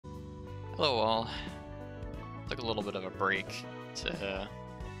Oh well, took a little bit of a break to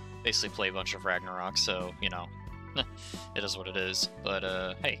basically play a bunch of Ragnarok, so, you know, it is what it is. But,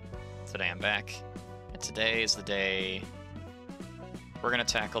 hey, today I'm back, and today is the day we're gonna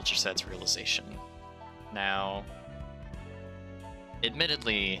tackle Chesed's realization. Now,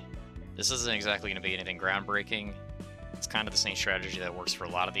 admittedly, this isn't exactly gonna be anything groundbreaking. It's kind of the same strategy that works for a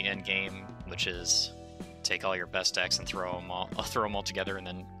lot of the end game, which is take all your best decks and throw them all together and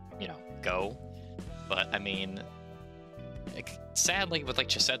then, you know, go. But I mean, sadly, with like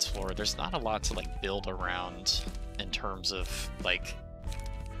Chesed's floor, there's not a lot to like build around in terms of like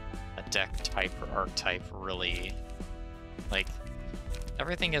a deck type or archetype. Really, like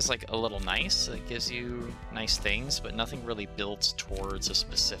everything is like a little nice. It gives you nice things, but nothing really builds towards a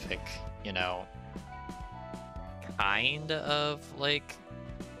specific, you know, kind of like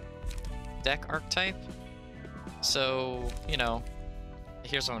deck archetype. So, you know,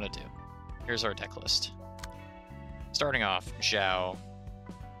 here's what I'm gonna do. Here's our deck list. Starting off, Zhao.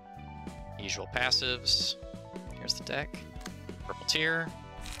 Usual passives. Here's the deck. Purple tier.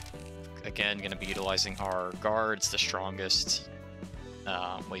 Again, gonna be utilizing our guards, the strongest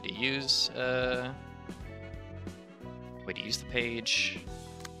way to use the page.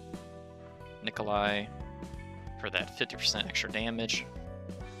 Nikolai for that 50% extra damage.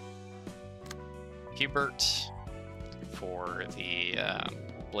 Hubert for the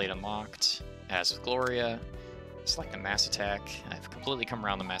Blade Unlocked, as with Gloria. Select a mass attack. I've completely come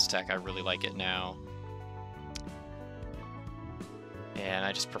around the mass attack. I really like it now. And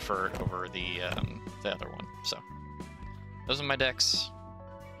I just prefer it over the other one. So, those are my decks.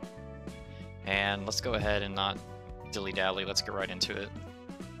 And let's go ahead and not dilly-dally. Let's get right into it.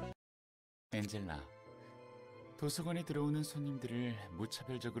 엔젤라, 도서관에 들어오는 손님들을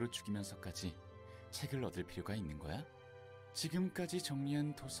무차별적으로 죽이면서까지 책을 얻을 필요가 있는 거야? 지금까지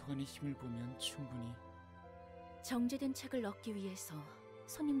정리한 도서관의 힘을 보면 충분히 정제된 책을 얻기 위해서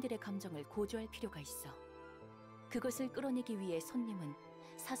손님들의 감정을 고조할 필요가 있어. 그것을 끌어내기 위해 손님은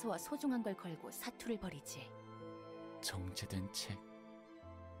사소와 소중한 걸 걸고 사투를 벌이지. 정제된 책?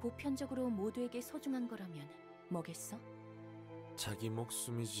 보편적으로 모두에게 소중한 거라면 뭐겠어? 자기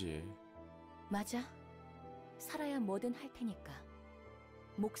목숨이지. 맞아. 살아야 뭐든 할 테니까.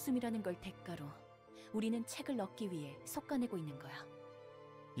 목숨이라는 걸 대가로 우리는 책을 얻기 위해 속가내고 있는 거야.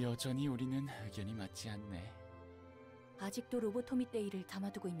 여전히 우리는 의견이 맞지 않네. 아직도 로보토미 데이를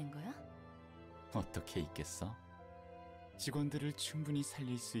담아두고 있는 거야? 어떻게 있겠어? 직원들을 충분히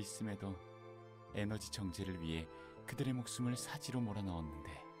살릴 수 있음에도 에너지 정제를 위해 그들의 목숨을 사지로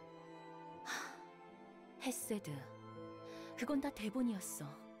몰아넣었는데. 헤세드, 그건 다 대본이었어.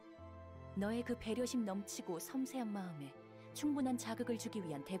 너의 그 배려심 넘치고 섬세한 마음에 충분한 자극을 주기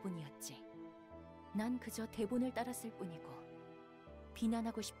위한 대본이었지. 난 그저 대본을 따랐을 뿐이고.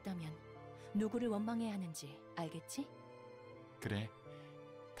 비난하고 싶다면 누구를 원망해야 하는지 알겠지? 그래,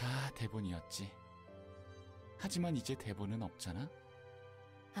 다 대본이었지. 하지만 이제 대본은 없잖아?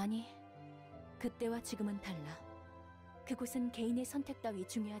 아니, 그때와 지금은 달라. 그곳은 개인의 선택 따위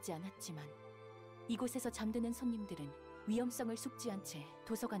중요하지 않았지만 이곳에서 잠드는 손님들은 위험성을 숙지 않채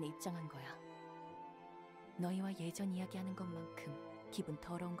도서관에 입장한 거야. 너희와 예전 이야기하는 것만큼 기분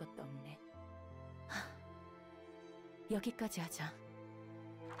더러운 것도 없네. 여기까지 하자.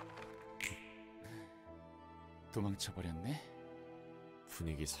 도망쳐버렸네?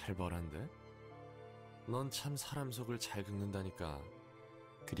 분위기 살벌한데? 넌 참 사람 속을 잘 긁는다니까.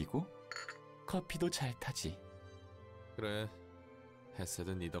 그리고 커피도 잘 타지. 그래,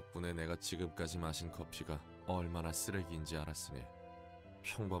 헤세드 네 덕분에 내가 지금까지 마신 커피가 얼마나 쓰레기인지 알았으니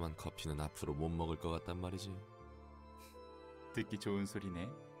평범한 커피는 앞으로 못 먹을 것 같단 말이지. 듣기 좋은 소리네.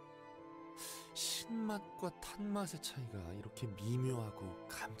 신맛과 탄맛의 차이가 이렇게 미묘하고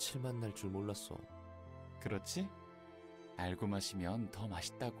감칠맛 날 줄 몰랐어. 그렇지? 알고 마시면 더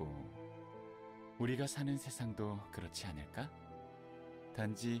맛있다고. 우리가 사는 세상도 그렇지 않을까?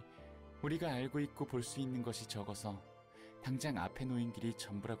 단지 우리가 알고 있고 볼 수 있는 것이 적어서 당장 앞에 놓인 길이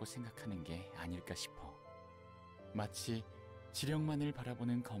전부라고 생각하는 게 아닐까 싶어. 마치 지령만을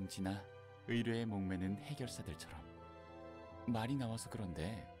바라보는 검지나 의뢰에 목매는 해결사들처럼. 말이 나와서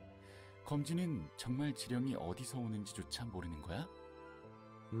그런데 검지는 정말 지령이 어디서 오는지조차 모르는 거야?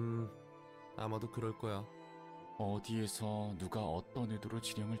 아마도 그럴 거야. 어디에서 누가 어떤 의도로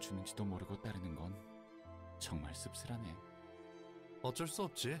지령을 주는지도 모르고 따르는 건 정말 씁쓸하네. 어쩔 수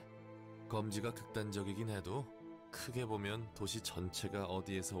없지. 검지가 극단적이긴 해도 크게 보면 도시 전체가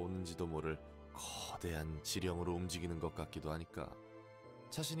어디에서 오는지도 모를 거대한 지령으로 움직이는 것 같기도 하니까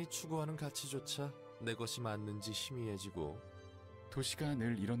자신이 추구하는 가치조차 내 것이 맞는지 희미해지고. 도시가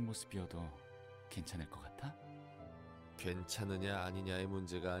늘 이런 모습이어도 괜찮을 것 같아? 괜찮으냐 아니냐의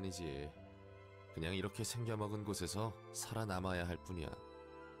문제가 아니지. 그냥 이렇게 생겨먹은 곳에서 살아남아야 할 뿐이야.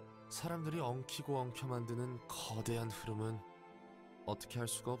 사람들이 엉키고 엉켜 만드는 거대한 흐름은 어떻게 할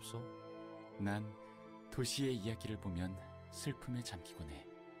수가 없어. 난 도시의 이야기를 보면 슬픔에 잠기곤 해.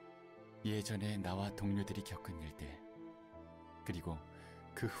 예전에 나와 동료들이 겪은 일들, 그리고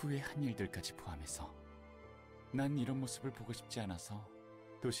그 후의 한 일들까지 포함해서 난 이런 모습을 보고 싶지 않아서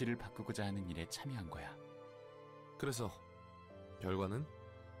도시를 바꾸고자 하는 일에 참여한 거야. 그래서 결과는?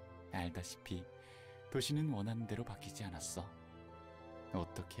 알다시피 도시는 원하는 대로 바뀌지 않았어.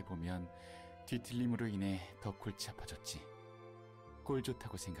 어떻게 보면 뒤틀림으로 인해 더 골치 아파졌지. 꼴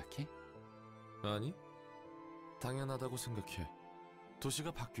좋다고 생각해? 아니, 당연하다고 생각해.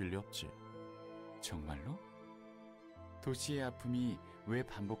 도시가 바뀔 리 없지. 정말로? 도시의 아픔이 왜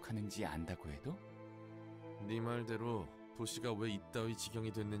반복하는지 안다고 해도? 네 말대로 도시가 왜 이따위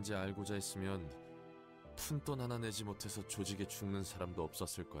지경이 됐는지 알고자 했으면 푼돈 하나 내지 못해서 조직에 죽는 사람도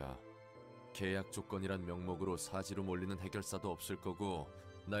없었을 거야. 계약 조건이란 명목으로 사지로 몰리는 해결사도 없을 거고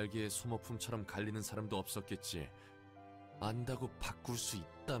날개에 소모품처럼 갈리는 사람도 없었겠지. 안다고 바꿀 수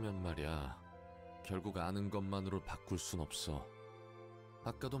있다면 말이야. 결국 아는 것만으로 바꿀 순 없어.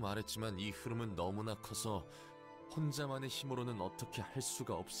 아까도 말했지만 이 흐름은 너무나 커서 혼자만의 힘으로는 어떻게 할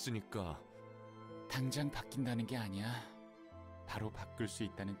수가 없으니까. 당장 바뀐다는 게 아니야. 바로 바꿀 수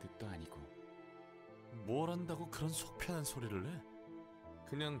있다는 뜻도 아니고. 뭘 한다고 그런 속편한 소리를 해?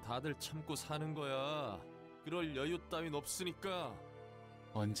 그냥 다들 참고 사는 거야. 그럴 여유 따윈 없으니까.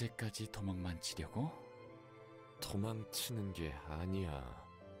 언제까지 도망만 치려고? 도망치는 게 아니야.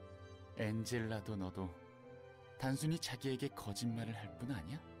 엔젤라도 너도 단순히 자기에게 거짓말을 할 뿐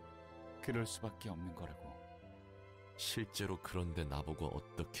아니야? 그럴 수밖에 없는 거라고. 실제로 그런데 나보고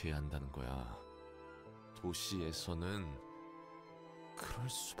어떻게 해야 한다는 거야. 도시에서는 그럴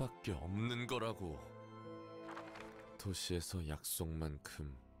수밖에 없는 거라고. 도시에서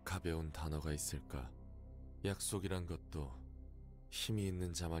약속만큼 가벼운 단어가 있을까? 약속이란 것도 힘이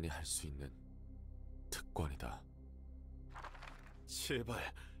있는 자만이 할 수 있는 특권이다.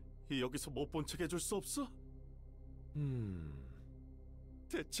 제발 여기서 못 본 척 해줄 수 없어?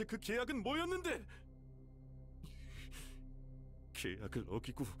 대체 그 계약은 뭐였는데? 계약을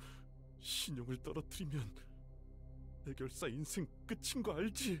어기고 신용을 떨어뜨리면 해결사 인생 끝인 거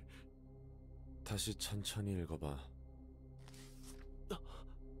알지? 다시 천천히 읽어봐.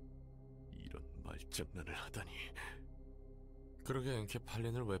 이런 말장난을 하다니. 그러게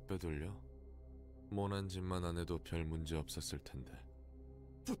엔케팔린을 왜 빼돌려? 모난 짓만 안 해도 별 문제 없었을 텐데.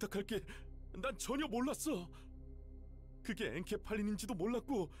 부탁할게. 난 전혀 몰랐어. 그게 엔케팔린인지도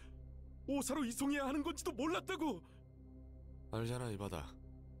몰랐고 오사로 이송해야 하는 건지도 몰랐다고. 알잖아 이바다.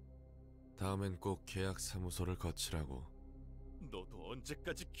 다음엔 꼭 계약 사무소를 거치라고. 너도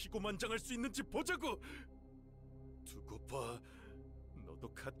언제까지 기고만장할 수 있는지 보자고. 두고 봐.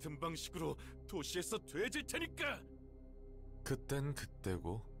 너도 같은 방식으로 도시에서 돼질 테니까. 그땐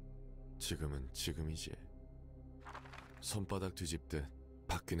그때고 지금은 지금이지. 손바닥 뒤집듯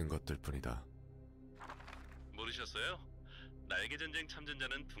바뀌는 것들 뿐이다. 모르셨어요? 날개전쟁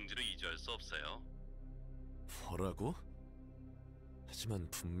참전자는 둥지로 이주할 수 없어요. 뭐라고? 하지만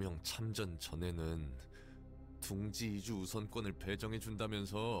분명 참전 전에는 둥지 이주 우선권을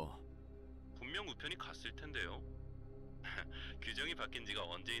배정해준다면서. 분명 우편이 갔을 텐데요. 규정이 바뀐 지가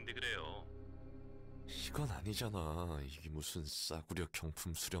언제인데 그래요. 이건 아니잖아. 이게 무슨 싸구려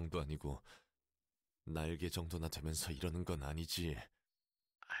경품 수령도 아니고 날개 정도나 되면서 이러는 건 아니지.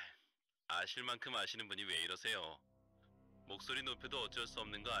 아실 만큼 아시는 분이 왜 이러세요? 목소리 높여도 어쩔 수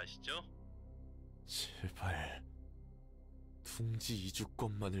없는 거 아시죠? 제발. 둥지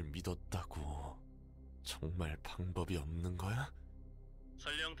이주권만을 믿었다고 정말 방법이 없는 거야?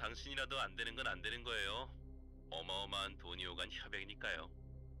 설령 당신이라도 안 되는 건 안 되는 거예요. 어마어마한 돈이 오간 협약이니까요.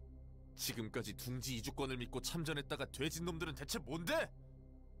 지금까지 둥지 이주권을 믿고 참전했다가 돼진 놈들은 대체 뭔데?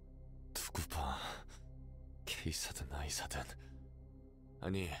 두고 봐. K사든 I사든.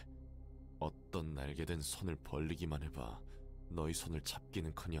 아니, 어떤 날개든 손을 벌리기만 해봐. 너희 손을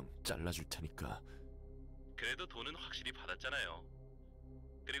잡기는커녕 잘라줄 테니까. 그래도 돈은 확실히 받았잖아요.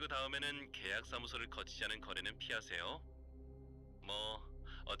 그리고 다음에는 계약 사무소를 거치지 않은 거래는 피하세요. 뭐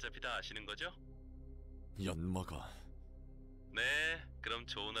어차피 다 아시는 거죠? 엿먹어. 네, 그럼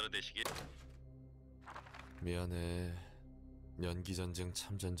좋은 하루 되시길. 미안해. 연기전쟁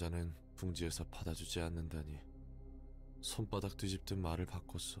참전자는 둥지에서 받아주지 않는다니. 손바닥 뒤집듯 말을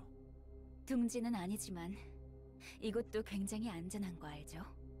바꿨어. 둥지는 아니지만 이곳도 굉장히 안전한 거 알죠?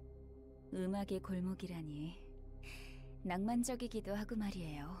 음악의 골목이라니 낭만적이기도 하고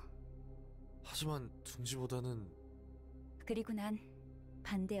말이에요. 하지만 둥지보다는. 그리고 난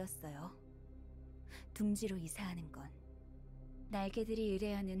반대였어요. 둥지로 이사하는 건. 날개들이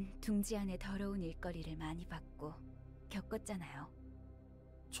의뢰하는 둥지 안의 더러운 일거리를 많이 봤고 겪었잖아요.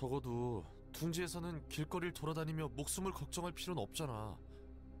 적어도 둥지에서는 길거리를 돌아다니며 목숨을 걱정할 필요는 없잖아.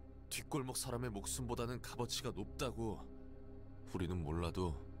 뒷골목 사람의 목숨보다는 값어치가 높다고. 우리는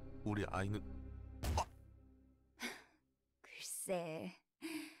몰라도 우리 아이는... 글쎄,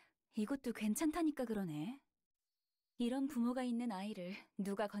 이것도 괜찮다니까 그러네. 이런 부모가 있는 아이를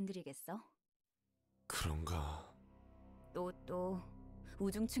누가 건드리겠어? 그런가... 또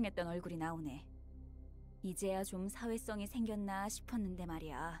우중충했던 얼굴이 나오네. 이제야 좀 사회성이 생겼나 싶었는데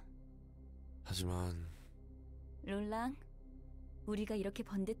말이야. 하지만... 롤랑, 우리가 이렇게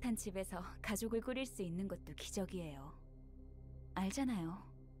번듯한 집에서 가족을 꾸릴 수 있는 것도 기적이에요. 알잖아요,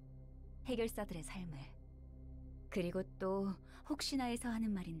 해결사들의 삶을. 그리고 또 혹시나 해서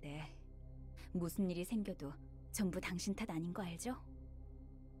하는 말인데, 무슨 일이 생겨도 전부 당신 탓 아닌 거 알죠?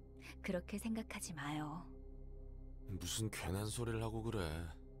 그렇게 생각하지 마요. 무슨 괜한 소리를 하고 그래.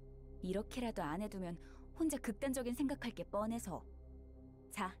 이렇게라도 안 해두면 혼자 극단적인 생각할 게 뻔해서.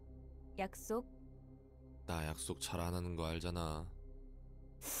 자, 약속. 나 약속 잘 안 하는 거 알잖아.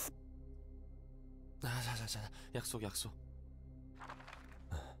 자자자, 약속.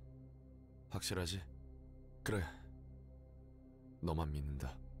 확실하지? 그래. 너만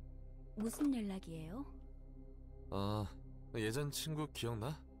믿는다. 무슨 연락이에요? 예전 친구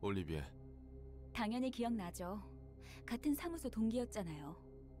기억나? 올리비에. 당연히 기억나죠. 같은 사무소 동기였잖아요.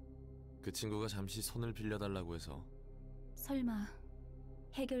 그 친구가 잠시 손을 빌려달라고 해서. 설마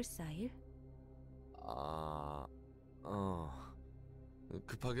해결사 일?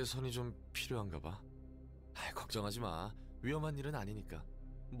 급하게 손이 좀 필요한가 봐. 걱정하지 마. 위험한 일은 아니니까.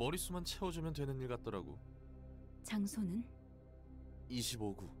 머릿수만 채워주면 되는 일 같더라고. 장소는?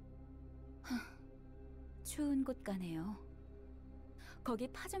 25구. 추운 곳 가네요. 거기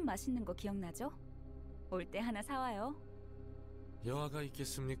파전 맛있는 거 기억나죠? 올 때 하나 사와요. 여화가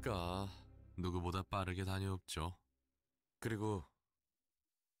있겠습니까? 누구보다 빠르게 다녀옵죠. 그리고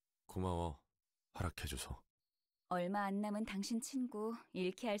고마워. 허락해줘서. 얼마 안 남은 당신 친구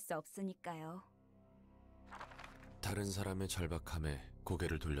잃게 할 수 없으니까요. 다른 사람의 절박함에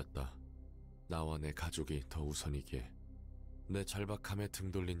고개를 돌렸다. 나와 내 가족이 더 우선이기에 내 절박함에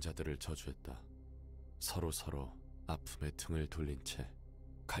등 돌린 자들을 저주했다. 서로 아픔에 등을 돌린 채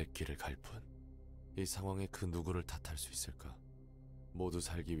갈 길을 갈 뿐. 이 상황에 그 누구를 탓할 수 있을까? 모두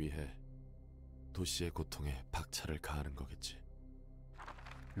살기 위해 도시의 고통에 박차를 가하는 거겠지.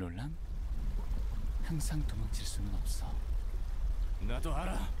 롤랑? 항상 도망칠 수는 없어. 나도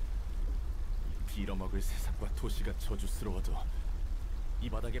알아. 이 빌어먹을 세상과 도시가 저주스러워도 이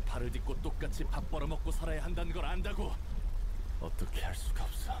바닥에 발을 딛고 똑같이 밥 벌어먹고 살아야 한다는 걸 안다고. 어떻게 할 수가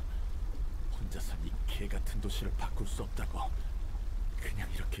없어. 혼자선 이 개같은 도시를 바꿀 수 없다고. 그냥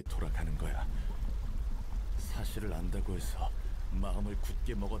이렇게 돌아가는 거야. 사실을 안다고 해서, 마음을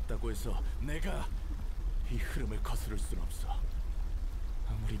굳게 먹었다고 해서 내가 이 흐름을 거스를 순 없어.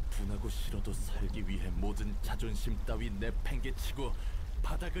 아무리 분하고 싫어도 살기 위해 모든 자존심 따위 내팽개치고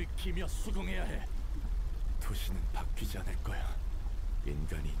바닥을 기며 수긍해야 해. 도시는 바뀌지 않을 거야.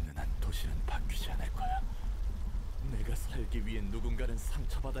 인간이 있는 한 도시는 바뀌지 않을 거야. 내가 살기 위해 누군가는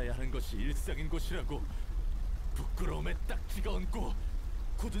상처받아야 하는 것이 일상인 것이라고. 부끄러움에 딱지가 얹고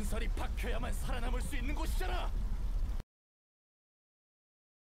굳은 살이 박혀야만 살아남을 수 있는 곳이잖아.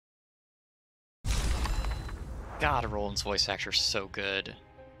 God, Roland's voice actor is so good.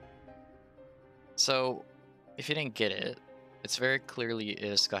 So, if you didn't get it, it's very clearly a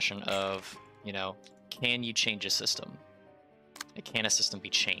discussion of, you know, can you change a system? Can a system be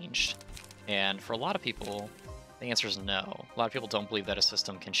changed? And for a lot of people, the answer is no. A lot of people don't believe that a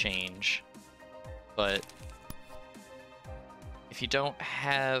system can change. But if you don't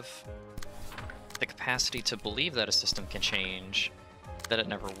have the capacity to believe that a system can change, that it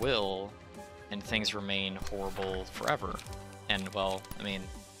never will, and things remain horrible forever. And, well, I mean,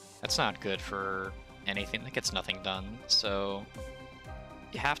 that's not good for anything that gets nothing done. So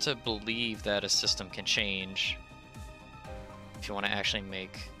you have to believe that a system can change if you want to actually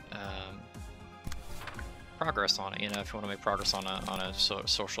make progress on it. You know, if you want to make progress on a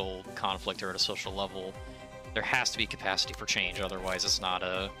social conflict or at a social level, there has to be capacity for change. Otherwise, it's not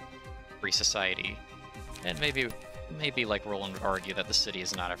a free society. And maybe like Roland would argue that the city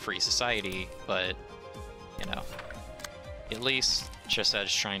is not a free society, but you know, at least Chesed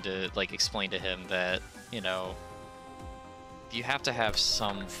is trying to like explain to him that, you know, you have to have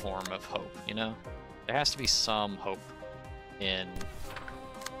some form of hope. You know, there has to be some hope in,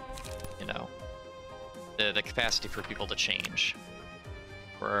 you know, the capacity for people to change,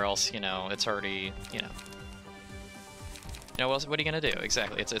 or else, you know, it's already, you know, what are you gonna do?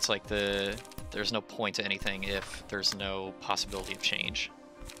 Exactly. It's like the there's no point to anything if there's no possibility of change.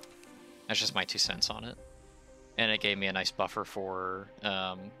 That's just my 2 cents on it. And it gave me a nice buffer for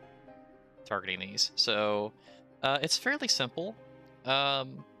targeting these. So it's fairly simple.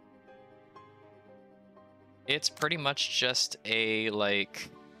 It's pretty much just a, like,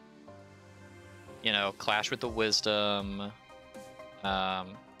 you know, clash with the wisdom. Oh,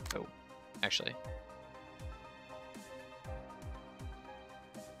 actually.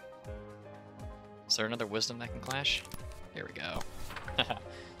 Is there another wisdom that can clash? Here we go.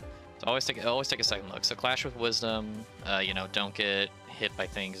 So always take a second look. So clash with wisdom, you know, don't get hit by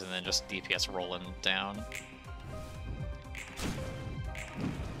things, and then just DPS Roland down.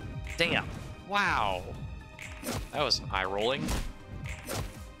 Damn! Wow! That was high rolling.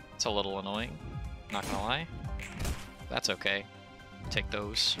 It's a little annoying, not gonna lie. That's okay. Take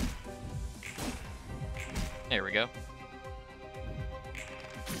those. There we go.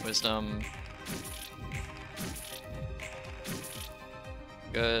 Wisdom.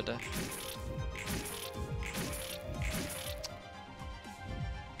 Good. You're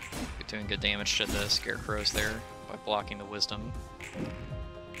doing good damage to the scarecrows there by blocking the wisdom.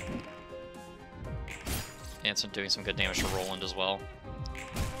 And doing some good damage to Roland as well.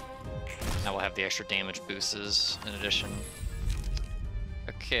 Now we'll have the extra damage boosts in addition.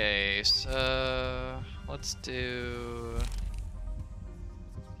 Okay, so let's do...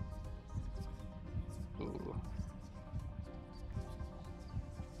 Ooh.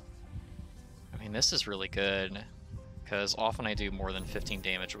 I mean, this is really good, because often I do more than 15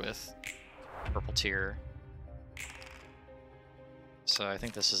 damage with purple tier. So I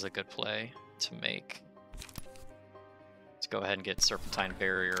think this is a good play to make. Let's go ahead and get Serpentine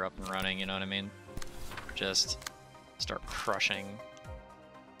Barrier up and running, you know what I mean? Just start crushing.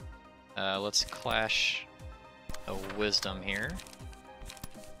 Let's clash a Wisdom here.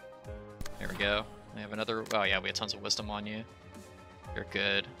 There we go. We have another... Oh yeah, we have tons of Wisdom on you. You're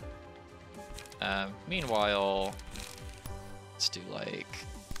good. Meanwhile, let's do like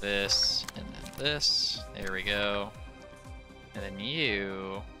this, and then this. There we go. And then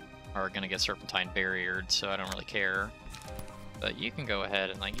you are gonna get Serpentine Barriered, so I don't really care. But you can go ahead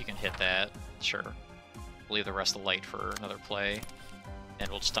and like, you can hit that, sure. Leave the rest of the light for another play. And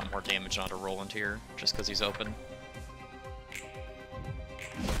we'll just dump more damage onto Roland here, just because he's open.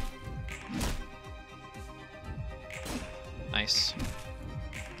 Nice.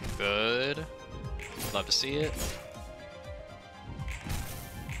 Good. Love to see it.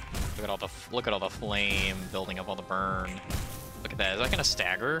 Look at all the flame building up all the burn. Look at that. Is that gonna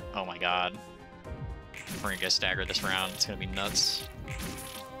stagger? Oh my god. We're gonna get staggered this round. It's gonna be nuts.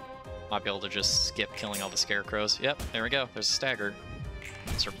 Might be able to just skip killing all the scarecrows. Yep, there we go. There's a stagger.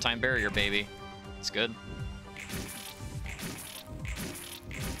 Serpentine Barrier, baby. It's good.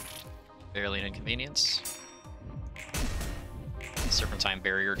 Barely an inconvenience. Serpentine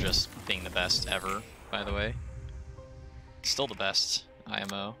Barrier just being the best ever, by the way. Still the best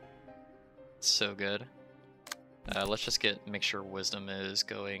IMO. It's so good. Let's just make sure Wisdom is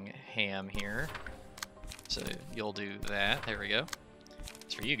going ham here. So you'll do that. There we go.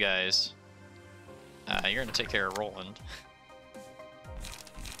 As for you guys, you're gonna take care of Roland.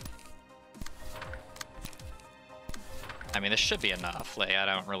 I mean, this should be enough. Like, I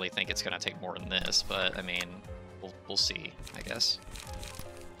don't really think it's gonna take more than this, but I mean, we'll see, I guess.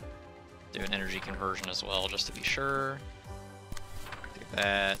 Do an energy conversion as well, just to be sure. Do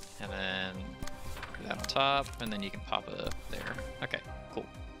that, and then do that on top, and then you can pop it up there. Okay, cool.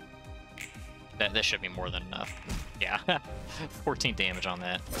 That should be more than enough. Yeah, 14 damage on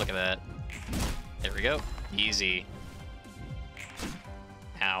that. Look at that. There we go. Easy.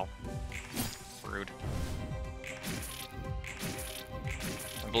 Ow. Rude.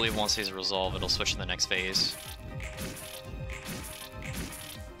 I believe once these resolve, it'll switch to the next phase.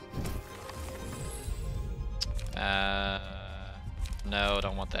 No,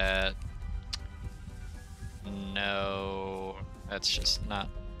 don't want that. No, that's just not...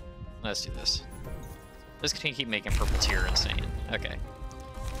 Let's do this. This can keep making purple tier insane. Okay.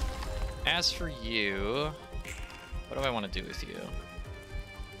 As for you, what do I want to do with you?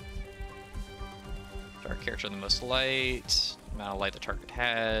 Dark character the most light. Amount of light the target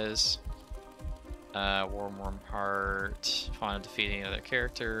has. Warm heart. Upon defeating another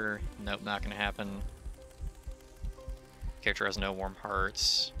character. Nope, not gonna happen. Character has no warm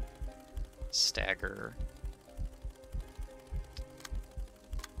hearts. Stagger.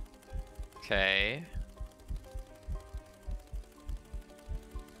 Okay.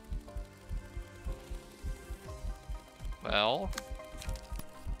 Well,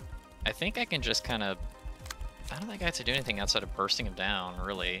 I think I can just kind of... I don't think I have to do anything outside of bursting him down,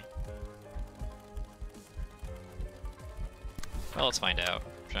 really. Well, let's find out,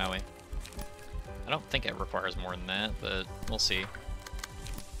 shall we? I don't think it requires more than that, but we'll see.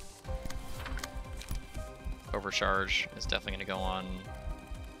 Overcharge is definitely going to go on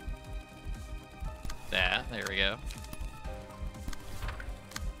that. There we go.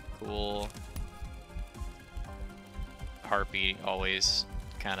 Cool. Heartbeat always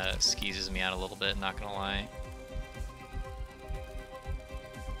kind of skeezes me out a little bit, not gonna lie.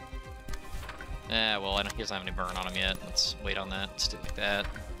 Well, he doesn't have any burn on him yet. Let's wait on that. Let's do it like that.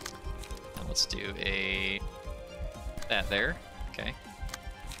 And let's do that there. Okay.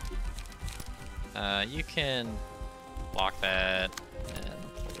 You can block that, and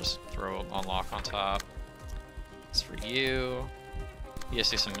we'll just throw unlock on top. It's for you. You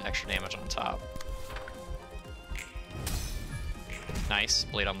just do some extra damage on top. Nice,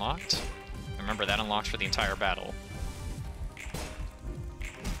 blade unlocked. Remember, that unlocks for the entire battle.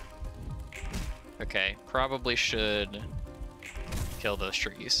 Okay, probably should kill those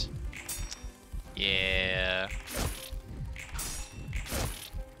trees. Yeah.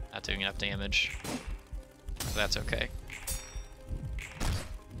 Not doing enough damage. That's okay.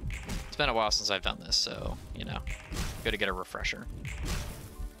 It's been a while since I've done this, so, you know, good to get a refresher.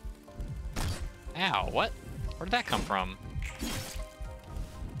 Ow, what? Where did that come from?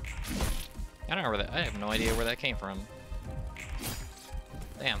 I don't know where that, I have no idea where that came from.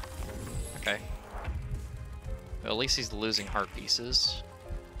 Damn. Okay. Well, at least he's losing heart pieces.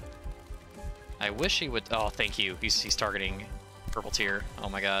 I wish he would, oh, thank you. He's targeting purple tier. Oh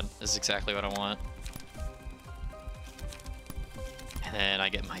my god, this is exactly what I want. And then I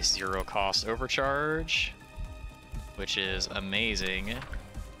get my 0 cost overcharge, which is amazing.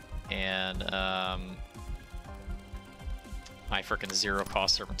 And my frickin' 0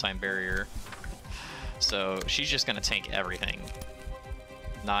 cost serpentine barrier. So she's just gonna tank everything.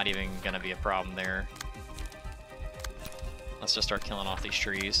 Not even gonna be a problem there. Let's just start killing off these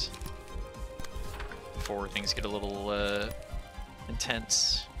trees before things get a little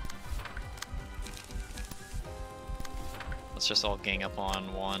intense. Let's just all gang up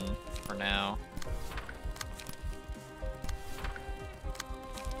on one for now.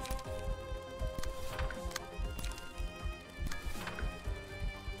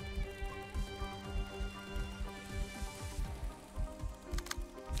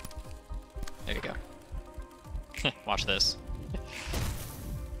 There you go. Watch this.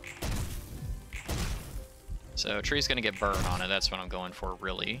 So tree's gonna get burn on it, that's what I'm going for,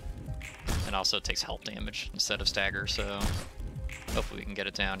 really. And also it takes health damage instead of stagger, so hopefully we can get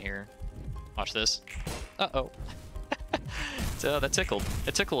it down here. Watch this. Uh-oh. So that tickled.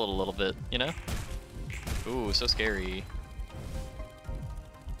 It tickled a little bit, you know? Ooh, so scary.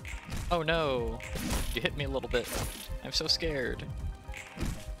 Oh no! You hit me a little bit. I'm so scared.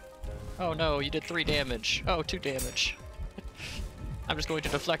 Oh no, you did 3 damage. Oh, 2 damage. I'm just going to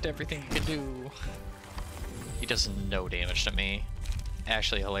deflect everything you can do. He does no damage to me.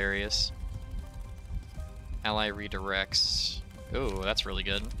 Actually hilarious. Ally redirects. Ooh, that's really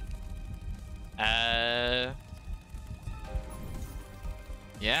good. Yeah,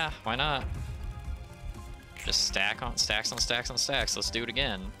 why not? Just stacks on stacks on stacks. Let's do it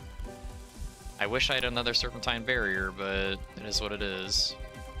again. I wish I had another serpentine barrier, but it is what it is.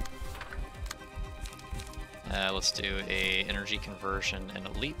 Let's do a energy conversion and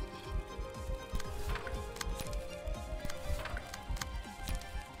a leap.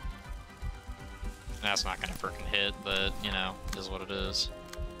 That's not gonna frickin' hit, but you know, it is what it is.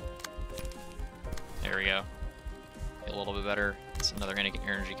 There we go. Get a little bit better. It's another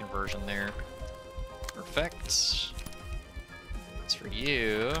energy conversion there. Perfect. It's for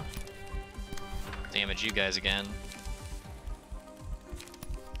you. Damage you guys again.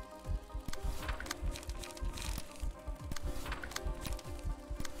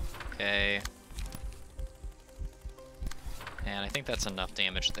 Okay. And I think that's enough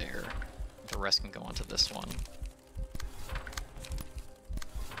damage there. The rest can go onto this one.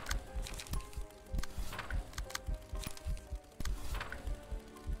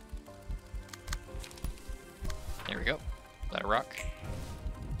 There we go. Let it rock.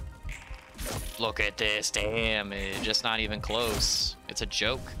 Look at this damage. Just not even close. It's a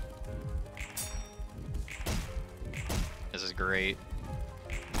joke. This is great.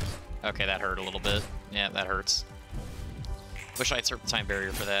 Okay, that hurt a little bit. Yeah, that hurts. Wish I had serpentine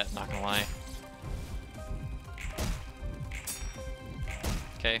barrier for that, not gonna lie.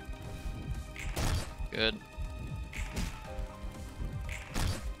 Okay. Good.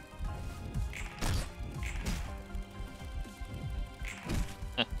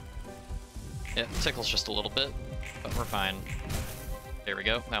 Yeah, tickles just a little bit, but we're fine. There we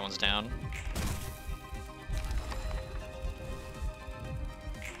go, that one's down.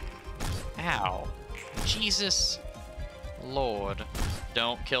 Ow. Jesus Lord.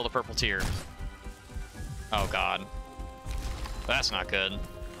 Don't kill the purple tear. Oh god. That's not good.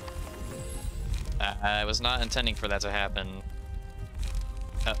 I was not intending for that to happen.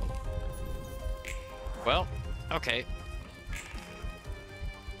 Uh-oh. Well, okay.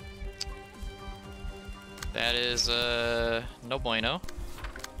 That is, no bueno.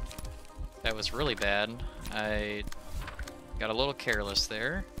 That was really bad. I got a little careless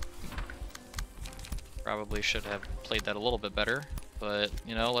there. Probably should have played that a little bit better, but,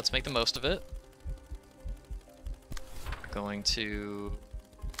 you know, let's make the most of it. Going to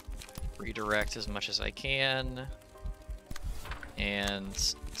redirect as much as I can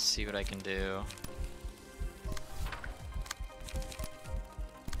and see what I can do.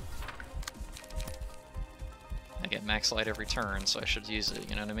 I get max light every turn, so I should use it,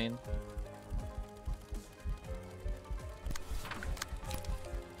 you know what I mean?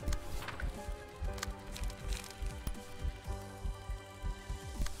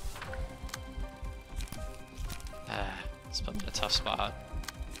 This put me in a tough spot.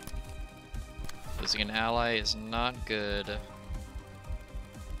 Losing an ally is not good.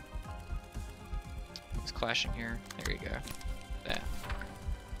 Who's clashing here? There you go. Yeah.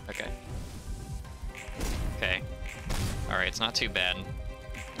 Okay. Okay. Alright, it's not too bad.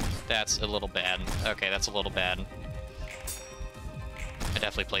 That's a little bad. Okay, that's a little bad. I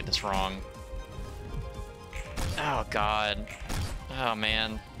definitely played this wrong. Oh god. Oh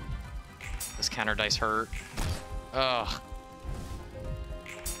man. This counter dice hurt. Ugh.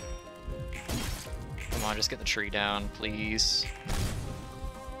 Come on, just get the tree down, please.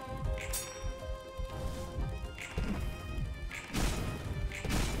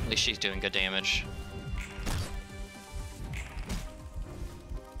 At least she's doing good damage.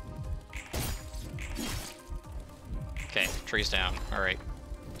 Okay, tree's down. Alright.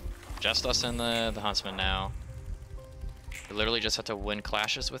 Just us and the huntsman now. We literally just have to win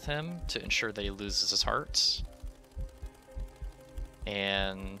clashes with him to ensure that he loses his hearts.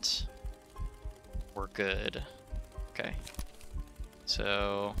 And we're good. Okay.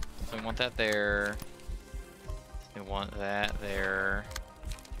 So we want that there. We want that there.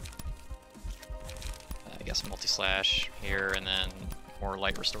 I guess multi-slash here, and then more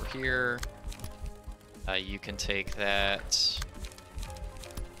light restore here. You can take that.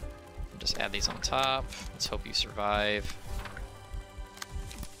 Just add these on top. Let's hope you survive.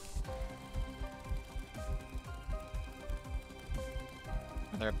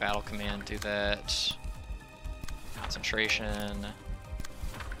 Another battle command, do that. Concentration.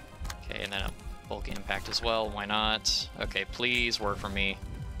 Okay, and then a bulk impact as well, why not? Okay, please work for me.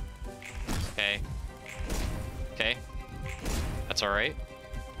 Okay. Okay. That's alright.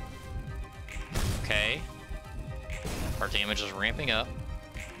 Okay. Our damage is ramping up.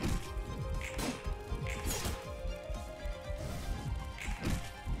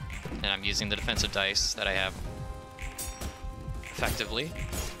 And I'm using the defensive dice that I have effectively.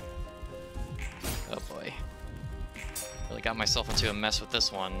 Oh boy. Really got myself into a mess with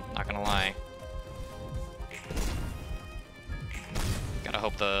this one, not gonna lie. Gotta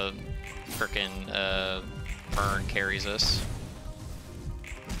hope the frickin' burn carries us.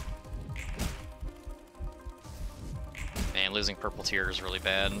 Man, losing purple tear is really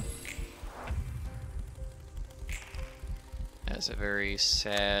bad. That's a very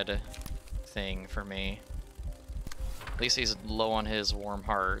sad thing for me. At least he's low on his warm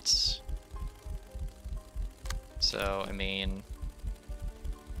hearts. So, I mean,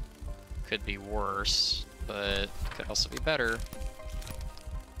 could be worse, but could also be better.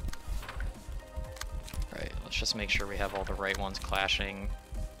 Right, let's just make sure we have all the right ones clashing.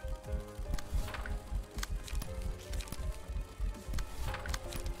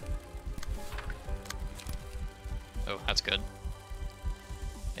 Oh, that's good.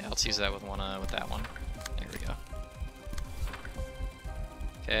 Yeah, let's use that with one with that one. There we go.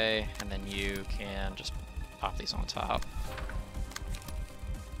 Okay, and then you can just pop these on top.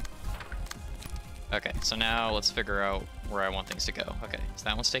 Okay, so now let's figure out where I want things to go. Okay, so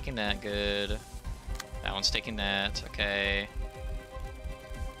that one's taking that, good. That one's taking that, okay.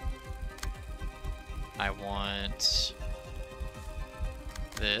 I want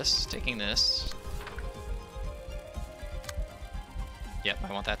this, taking this. Yep,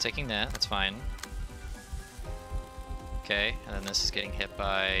 I want that taking that, that's fine. Okay, and then this is getting hit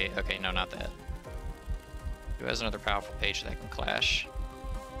by... Okay, no, not that. Who has another powerful page that can clash?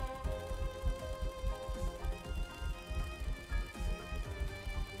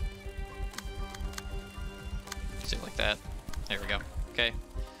 Do it like that. There we go. Okay.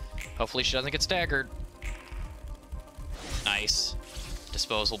 Hopefully she doesn't get staggered. Nice.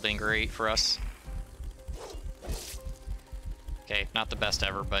 disposal being great for us. Okay, not the best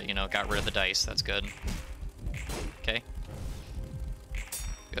ever, but, you know, got rid of the dice. That's good. Okay.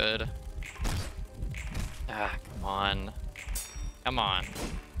 Good. Ah, come on. Come on.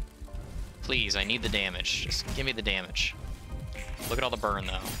 Please, I need the damage. Just give me the damage. Look at all the burn,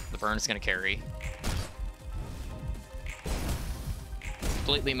 though. The burn is going to carry.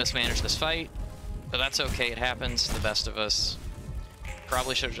 Completely mismanaged this fight, but that's okay. It happens. The best of us.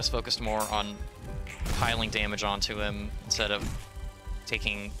 Probably should have just focused more on piling damage onto him instead of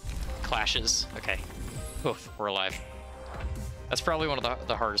taking clashes. Okay. Oof, we're alive. That's probably one of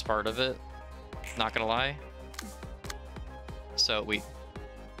the hardest part of it. Not gonna lie. So we...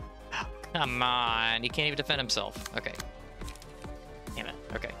 Oh, come on. He can't even defend himself. Okay. Damn it.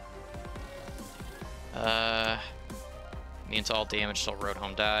 Okay. Immune to all damage till Road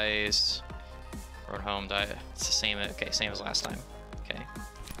Home dies. Road Home die. It's the same. Okay, same as last time. Okay.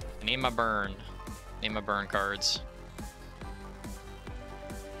 I need my burn. Need my burn cards.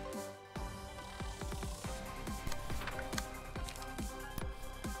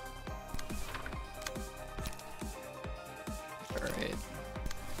 Alright.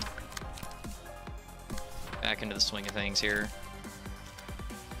 Back into the swing of things here.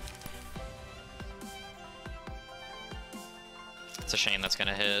 It's a shame that's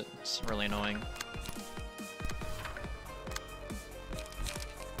gonna hit. It's really annoying.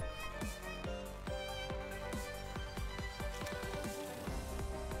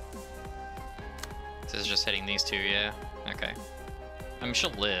 This is just hitting these two, yeah? Okay. I mean,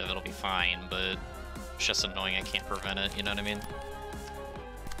 she'll live, it'll be fine, but it's just annoying I can't prevent it, you know what I mean?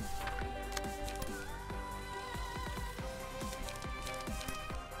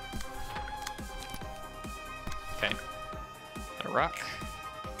 Okay. Got a rock.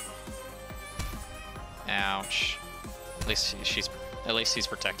 Ouch. At least he's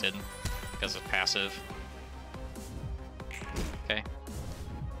protected because of passive. Okay.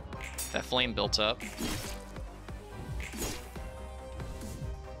 That flame built up.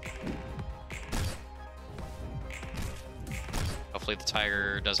 Hopefully the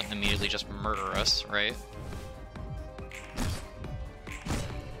tiger doesn't immediately just murder us, right?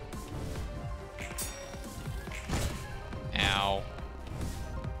 Ow.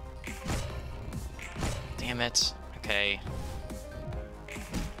 Damn it. Okay.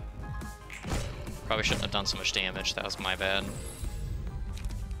 Probably shouldn't have done so much damage. That was my bad.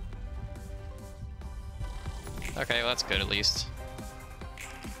 Okay, well that's good at least.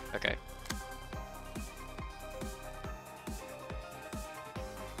 Okay.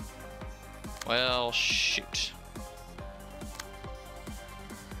 Well, shoot.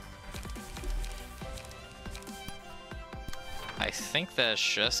 I think that's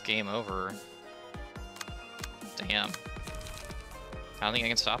just game over. Damn. I don't think I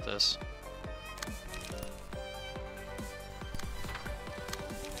can stop this.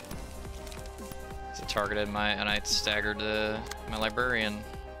 It targeted and I staggered my librarian.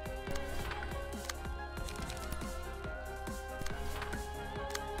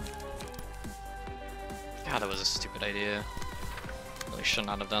 God, that was a stupid idea. Really should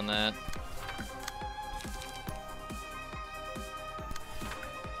not have done that.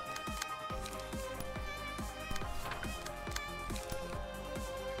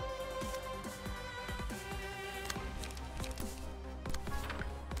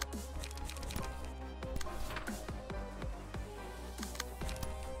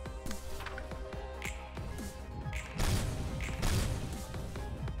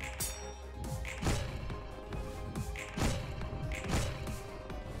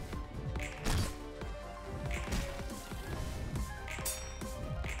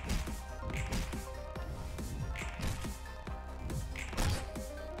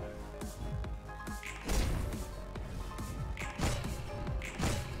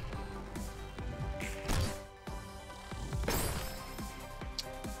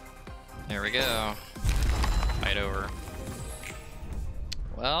 There we go. Fight over.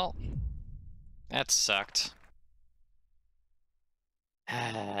 Well, that sucked.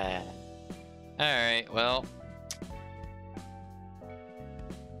 Alright, well.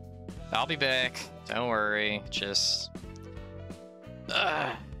 I'll be back. Don't worry. Just...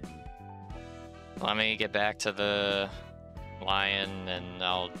 let me get back to the lion and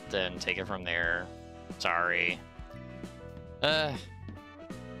I'll then take it from there. Sorry.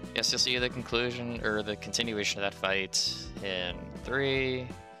 Guess you'll see the conclusion, or the continuation of that fight in 3,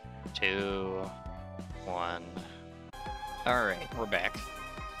 2, 1. Alright, we're back.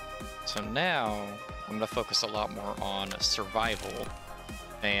 So now, I'm gonna focus a lot more on survival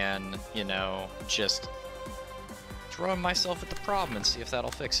than, you know, just throw myself at the problem and see if that'll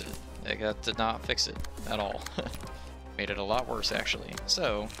fix it. That did not fix it at all. Made it a lot worse, actually.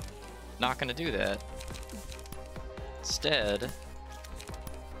 So, not gonna do that. Instead,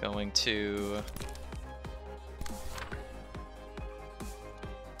 going to...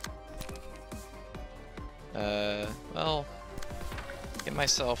 well, get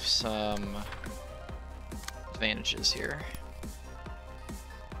myself some advantages here.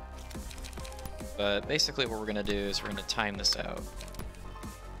 But basically what we're gonna do is we're gonna time this out.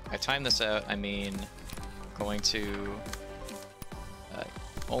 By time this out, I mean going to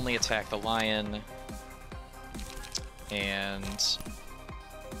only attack the lion and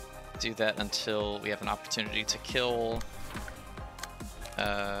do that until we have an opportunity to kill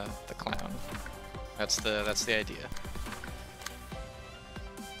the clown. That's the idea.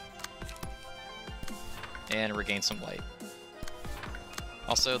 And regain some light.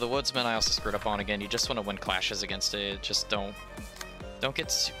 Also, the woodsman I also screwed up on again. You just want to win clashes against it. Just don't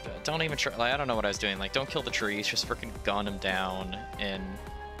even try. Like, I don't know what I was doing. Like, don't kill the trees. Just freaking gun him down, and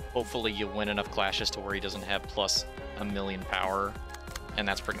hopefully you win enough clashes to where he doesn't have plus 1,000,000 power, and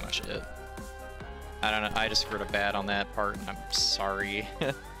that's pretty much it. I don't know. I just screwed up bad on that part, and I'm sorry.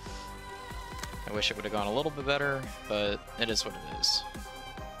 I wish it would have gone a little bit better, but it is what it is.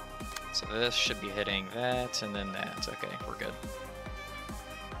 So this should be hitting that, and then that. Okay, we're good.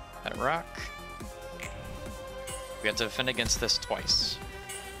 That rock. We have to defend against this twice.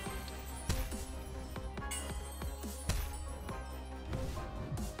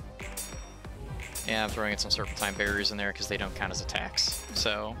 Yeah, I'm throwing in some serpentine barriers in there because they don't count as attacks.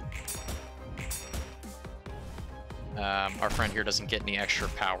 So our friend here doesn't get any extra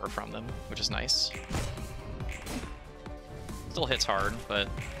power from them, which is nice. Still hits hard, but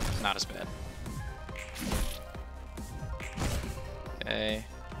not as bad. Okay.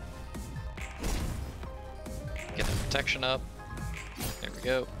 Get the protection up. There we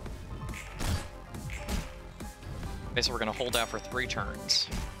go. Basically, we're going to hold out for 3 turns.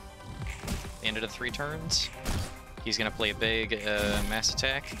 At the end of the 3 turns, he's going to play a big mass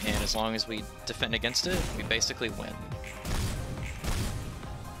attack, and as long as we defend against it, we basically win.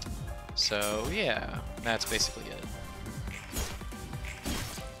 So, yeah, that's basically it.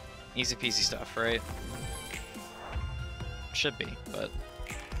 Easy peasy stuff, right? Should be, but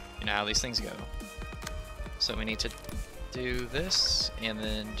you know how these things go. So we need to do this, and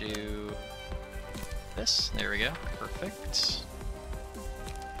then do this. There we go. Perfect.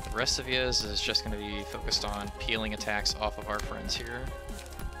 The rest of his is just going to be focused on peeling attacks off of our friends here.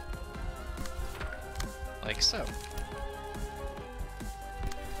 Like so.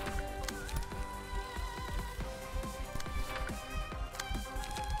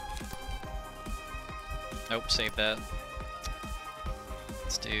 Nope, save that.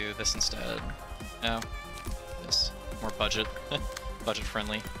 Let's do this instead. No. This. More budget. Budget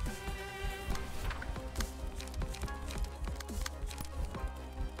friendly.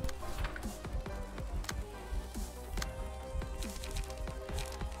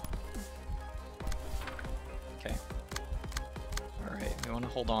 Okay. Alright, we want to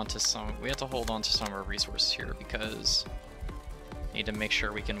hold on to some. We have to hold on to some of our resources here because we need to make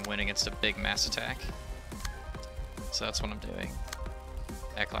sure we can win against a big mass attack. So that's what I'm doing.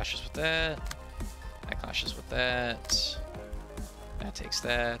 That clashes with that. That clashes with that. That takes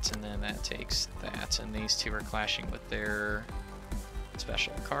that, and then that takes that. And these two are clashing with their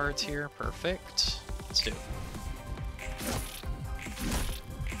special cards here. Perfect. Let's do it.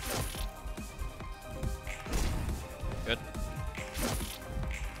 Good.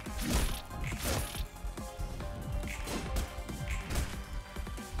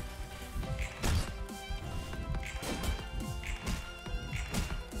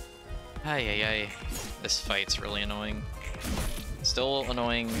 Ay. This fight's really annoying. Still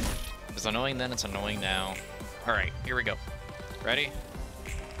annoying. It was annoying then, it's annoying now. Alright, here we go. Ready?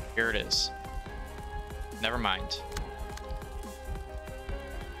 Here it is. Never mind.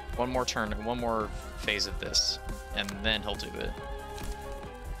 One more turn, one more phase of this, and then he'll do it.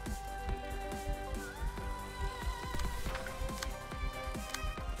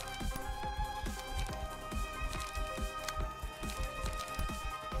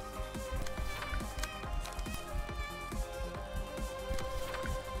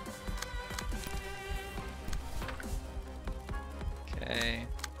 Okay,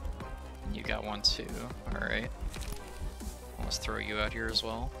 you got one too. Alright. Let's throw you out here as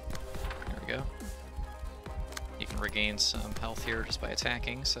well. There we go. You can regain some health here just by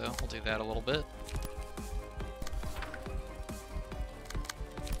attacking, so we'll do that a little bit.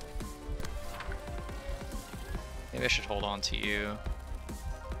 Maybe I should hold on to you.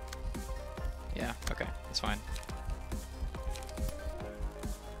 Yeah, okay, that's fine.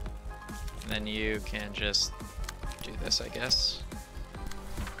 then you can just do this, I guess.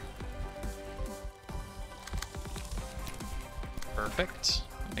 Perfect.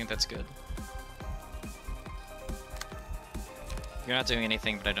 I think that's good. You're not doing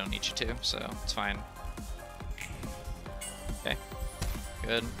anything, but I don't need you to, so it's fine. Okay.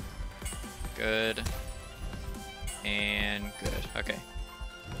 Good. Good. And good. Okay.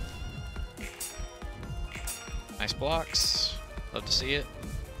 Nice blocks. Love to see it.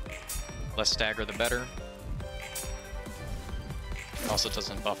 Less stagger, the better. Also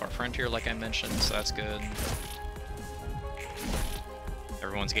doesn't buff our frontier like I mentioned, so that's good.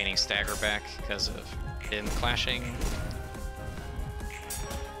 Everyone's gaining stagger back because of him clashing.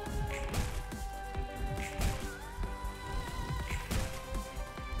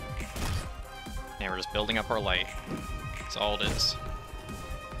 And we're just building up our light. That's all it is.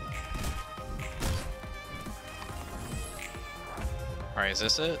 Alright, is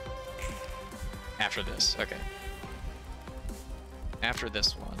this it? After this, okay. After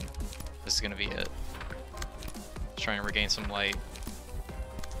this one, this is gonna be it. Just trying to regain some light.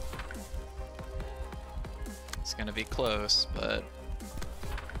 It's gonna be close, but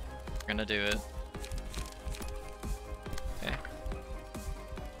we're gonna do it. Okay.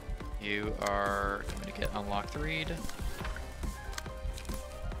 You are going to get unlock 3'd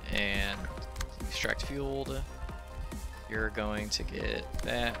and extract fueled. You're going to get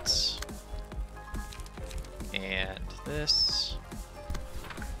that and this.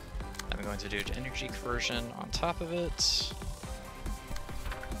 I'm going to do energy conversion on top of it.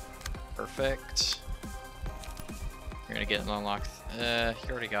 Perfect. You're gonna get an unlock.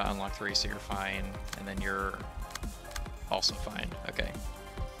 You already got unlock 3, so you're fine. And then you're also fine. Okay.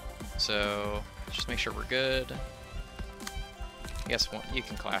 So just make sure we're good. I guess you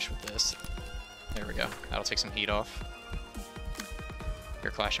can clash with this. There we go. That'll take some heat off.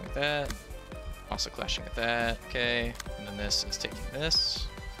 You're clashing with that. Also clashing with that. Okay. And then this is taking this.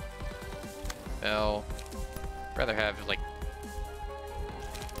 Well, I'd rather have like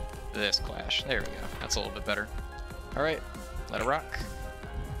this clash. There we go. That's a little bit better. All right, let it rock.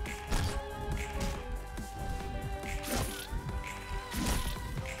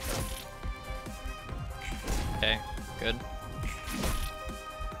 Okay, good.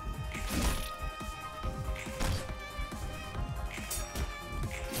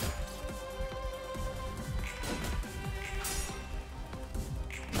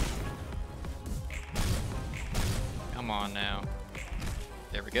 Come on now.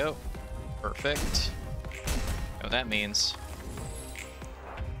 There we go. Perfect. What that means.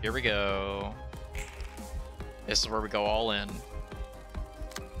 Here we go. This is where we go all in.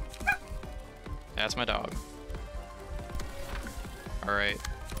 That's my dog. Alright.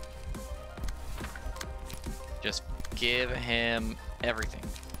 Just give him everything.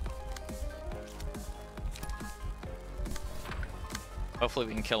 Hopefully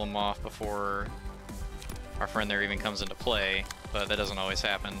we can kill him off before our friend there even comes into play, but that doesn't always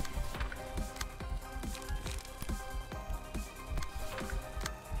happen.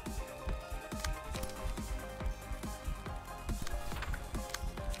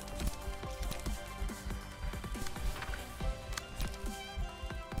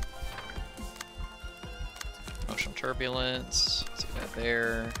 Emotional turbulence, let's do that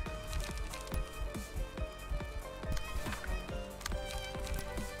there.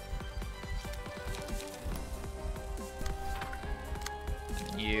 And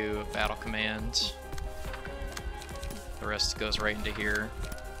then you, battle command. The rest goes right into here.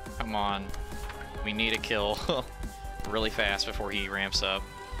 Come on, we need a kill really fast before he ramps up.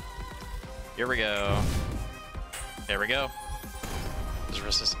 Here we go. There we go. His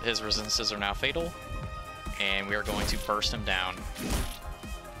resistances are now fatal. And we are going to burst him down.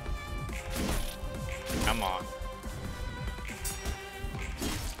 Come on.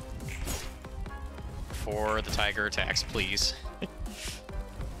 Before the tiger attacks, please.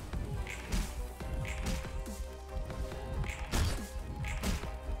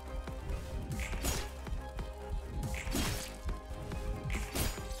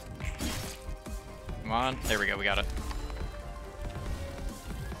 Come on. There we go. We got it.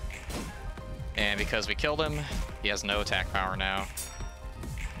 And because we killed him, he has no attack power now.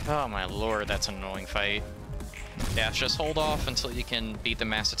 Oh my lord, that's an annoying fight. Yeah, just hold off until you can beat the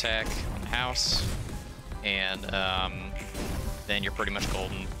mass attack on the house, and then you're pretty much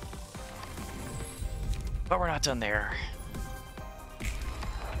golden. But we're not done there.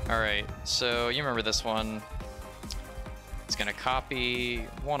 Alright, so you remember this one. It's gonna copy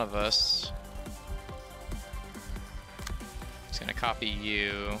one of us. It's gonna copy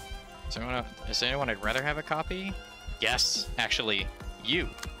you. Is there anyone I'd rather have a copy? Yes, actually, you.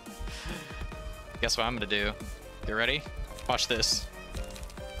 Guess what I'm gonna do? You ready? Watch this.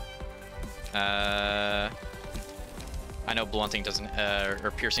 I know blunting doesn't,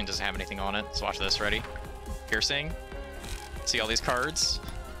 or piercing doesn't have anything on it, so watch this. Ready? Piercing. See all these cards?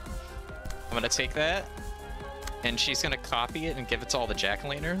 I'm gonna take that, and she's gonna copy it and give it to all the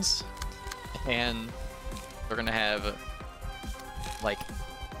jack-o'-lanterns, and we're gonna have like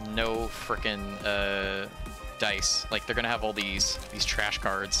no frickin' dice. Like they're gonna have all these trash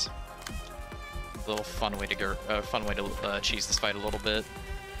cards. A little fun way to go, cheese this fight a little bit.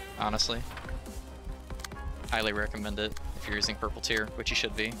 Honestly, highly recommend it if you're using purple tier, which you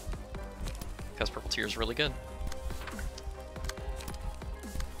should be, because purple tier is really good.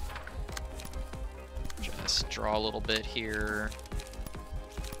 Just draw a little bit here.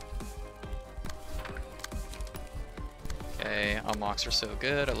 Okay, unlocks are so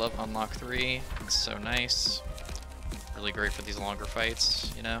good. I love unlock 3. It's so nice. Really great for these longer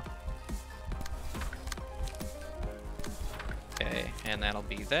fights, you know? Okay, and that'll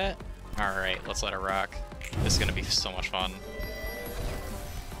be that. Alright, let's let it rock. This is gonna be so much fun.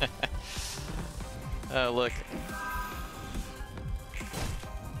 Look.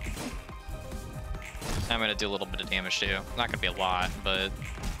 I'm gonna do a little bit of damage too. Not gonna be a lot, but,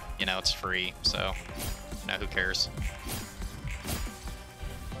 you know, it's free, so, you know, who cares?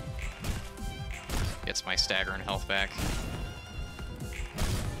 Gets my stagger and health back.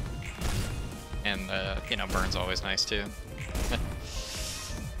 And, you know, burn's always nice too.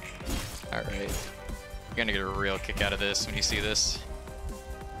 Alright. You're gonna get a real kick out of this when you see this.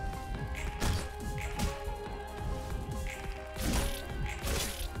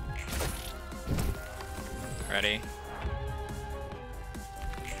 Ready?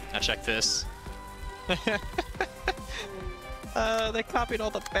 Now check this. They copied all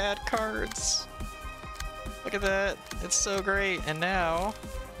the bad cards. Look at that. It's so great. And now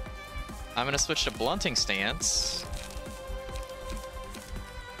I'm gonna switch to blunting stance.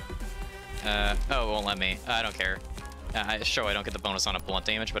 Oh, it won't let me. I don't care. Sure, I don't get the bonus on a blunt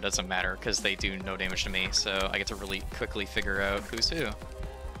damage, but it doesn't matter because they do no damage to me, so I get to really quickly figure out who's who.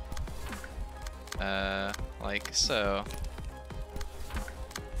 Like so.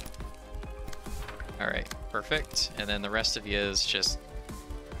 Alright, perfect. And then the rest of you is just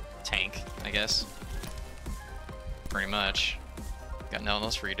tank, I guess. Pretty much. Got nothing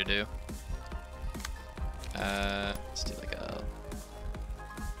else for you to do. Let's do like a...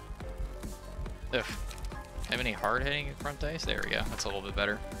 Ugh. Have any hard hitting front dice? There we go. That's a little bit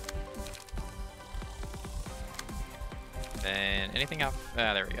better. Then anything off?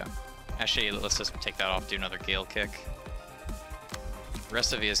 There we go. Actually, let's just take that off. Do another gale kick. The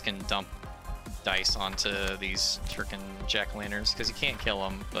rest of you can dump dice onto these frickin' jack-o'-lanterns because you can't kill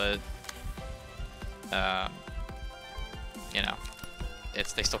them, but you know,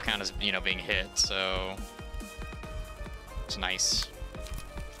 they still count as, you know, being hit, so it's nice.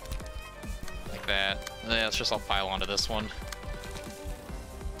 Like that. Yeah, let's just all pile onto this one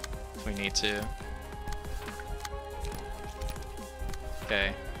if we need to.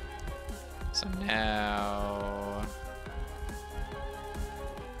 Okay. So now...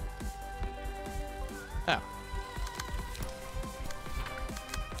 Oh.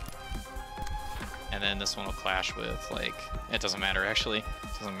 And then this one will clash with, like, it doesn't matter actually.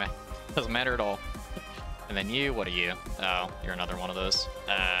 It doesn't matter at all. And then you, what are you? Oh, you're another one of those.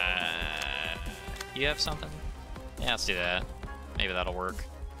 You have something? Yeah, let's do that. Maybe that'll work.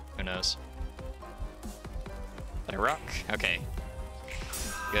 Who knows? Let it rock. Okay.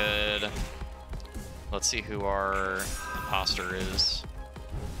 Good. Let's see who our imposter is.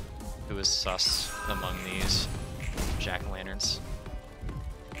 Who is sus among these jack-o'-lanterns?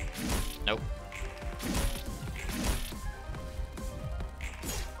 Nope.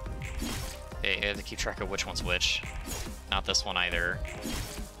 Hey, I have to keep track of which one's which. Not this one either.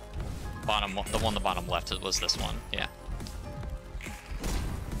 The one the bottom left was this one, yeah.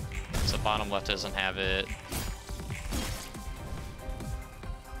 So bottom left doesn't have it.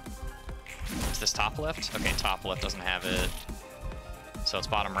 Is this top left? Okay, top left doesn't have it. So it's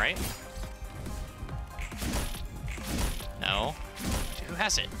bottom right? No. Dude, who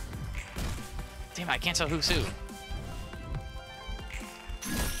has it? Damn, I can't tell who's who.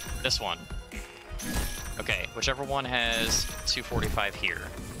 This one. Okay, whichever one has 245 here.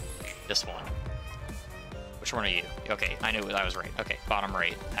 This one. Which one are you? Okay, I knew I was right. Okay, bottom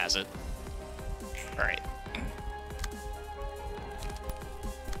right has it. Alright.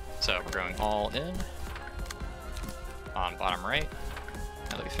 So we're going all in on bottom right.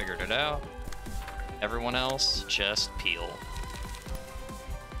 Now that we figured it out, everyone else just peel.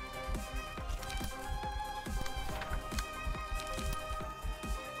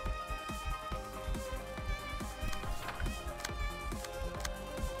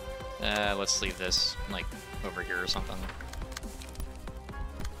 Let's leave this, like, over here or something.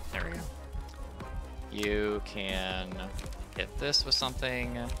 There we go. You can hit this with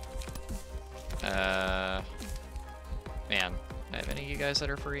something. Man, I have any of you guys that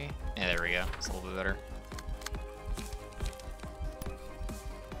are free? Yeah, there we go. It's a little bit better.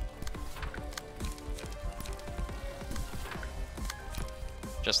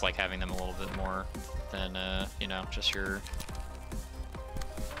 Just like having them a little bit more than, you know, just your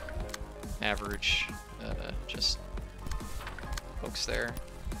average, just folks there.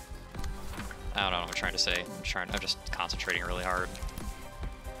 I don't know what I'm trying to say. I'm just concentrating really hard.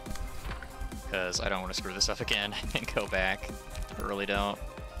 Because I don't want to screw this up again and go back. I really don't.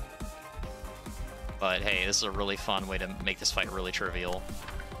 But hey, this is a really fun way to make this fight really trivial.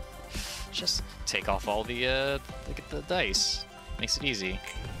 Just take off all the dice. Makes it easy.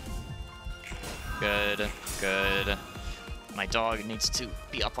 Good, good. My dog needs to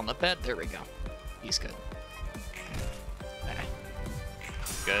be up on the bed. There we go. He's good. Okay.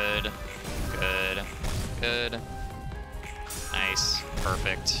 Good, good, good. Nice,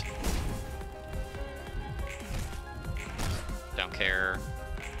 perfect. Don't care.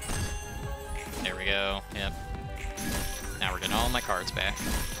 There we go. Yep. Now we're getting all my cards back.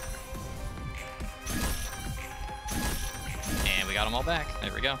 And we got them all back.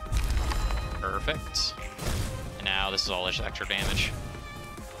 There we go. Perfect. And now this is all just extra damage.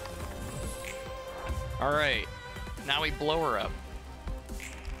 Alright. Now we blow her up.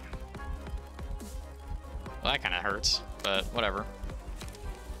 Well, that kind of hurts, but whatever.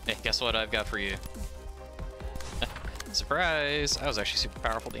 Hey, guess what I've got for you? Surprise! I was actually super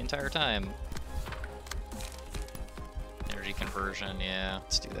powerful the entire time. Energy conversion, yeah,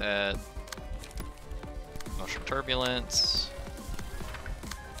 let's do that. Motion turbulence.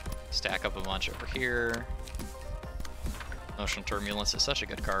 Stack up a bunch over here. Motion turbulence is such a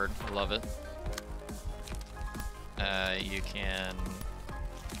good card. I love it. You can...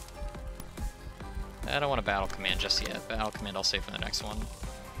 I don't want a battle command just yet. Battle command I'll save for the next one.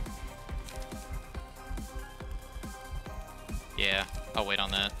 Yeah, I'll wait on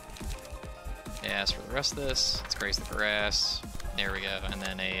that. Yeah, as for the rest of this, let's graze the grass. There we go. And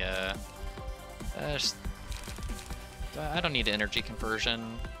then I don't need energy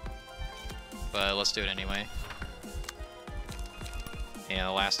conversion, but let's do it anyway. Yeah,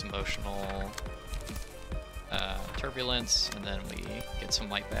 last emotional turbulence, and then we get some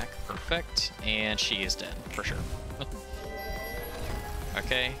light back. Perfect. And she is dead, for sure.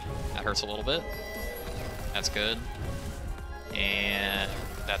 Okay, that hurts a little bit. That's good. And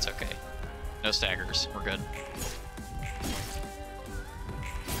that's okay. No staggers. We're good.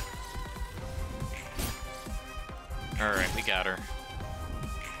 Alright, we got her.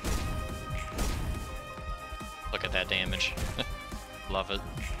 Look at that damage. Love it.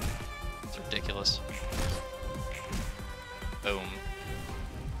 It's ridiculous. Boom.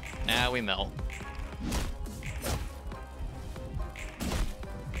 Now we melt.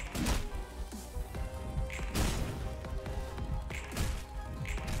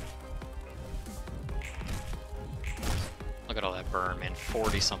 Look at all that burn, man.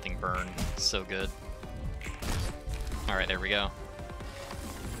 40-something burn. So good. Alright, there we go.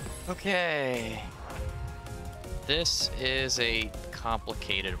 Okay. This is a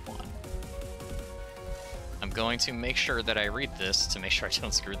complicated one. I'm going to make sure that I read this to make sure I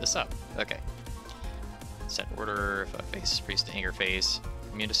don't screw this up. Okay. Set order if a face is priest to anger phase.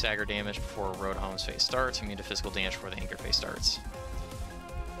 Immune to stagger damage before Road Home's phase starts. Immune to physical damage before the anger phase starts.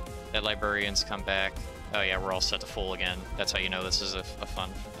 Dead librarians come back. Oh yeah, we're all set to full again. That's how you know this is a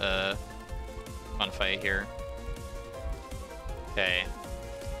fun fight here. Okay.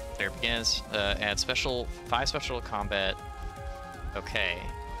 There it begins. Add 5 special combat. Okay.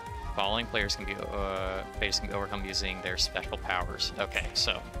 Following players can be overcome using their special powers. Okay,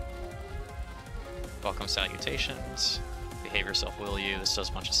 so welcome salutations. Behavior self-will you. This does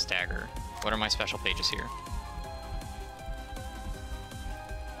a bunch of stagger. What are my special pages here?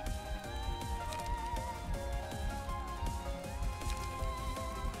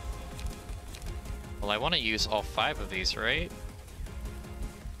 Well, I want to use all 5 of these, right?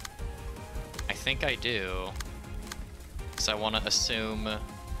 I think I do. Because I want to assume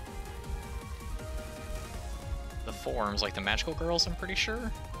the forms, like the magical girls, I'm pretty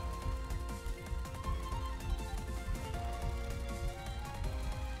sure.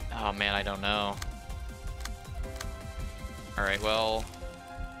 Oh man, I don't know. Alright, well,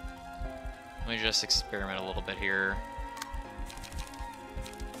 let me just experiment a little bit here.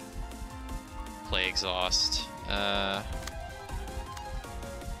 Play exhaust.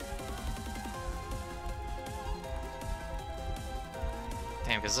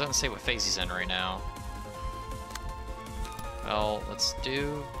 Damn, because it doesn't say what phase he's in right now. Well, let's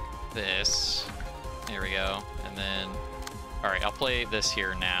do this. There we go. And then... Alright, I'll play this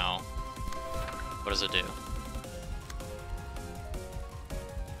here now. What does it do?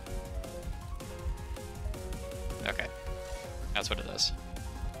 Okay. That's what it does.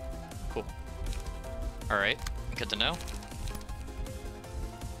 Cool. Alright, good to know.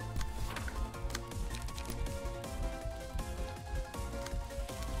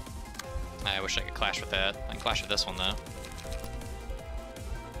 I wish I could clash with that. I can clash with this one, though.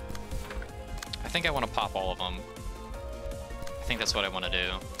 I think I want to pop all of them. I think that's what I want to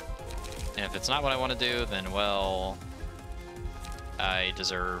do. And if it's not what I want to do, then, well... I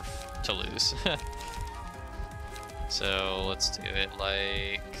deserve to lose. So, let's do it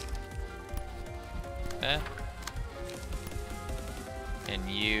like... that. And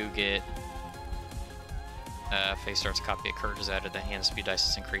you get... phase starts, copy a card is added, the hand speed dice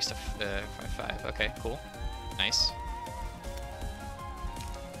is increased to 5. Okay, cool. Nice.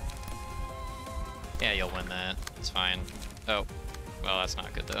 Yeah, you'll win that. It's fine. Oh. Well, that's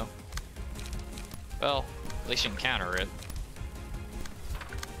not good, though. Well, at least you can counter it.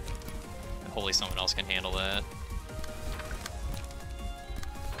 Hopefully someone else can handle that.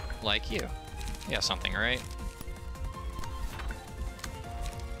 Like you. Yeah, something, right?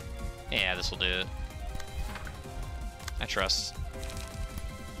 Yeah, this will do it. I trust.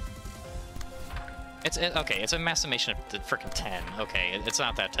 Okay, it's a mass summation of the frickin' 10. Okay, it's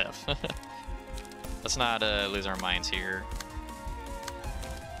not that tough. Let's not lose our minds here.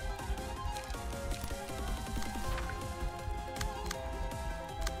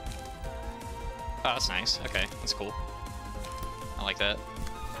 Oh, that's nice. Okay, that's cool. I like that.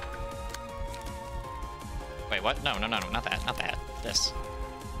 Wait, what? No, not that. Not that. This.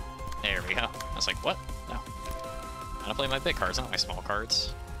 There we go. I was like, what? No. I'm gonna play my big cards, not my small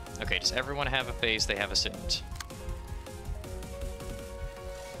cards. Okay, does everyone have a phase they have assumed?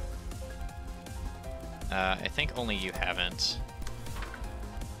 I think only you haven't.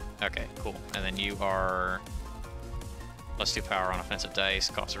 Okay, cool. And then you are +2 power on offensive dice,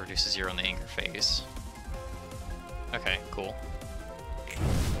 cost reduces 0 on the anger phase. Okay, cool.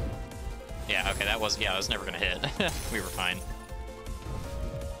 Yeah, okay, that was never gonna hit. We were fine.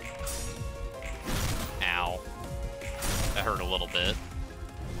 Ow. That hurt a little bit.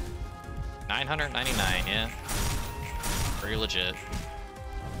 999, yeah. Pretty legit.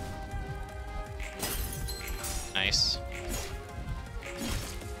 Nice.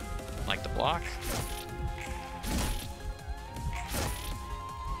 Like the block.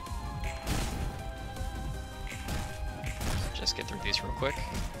 Just get through these real quick.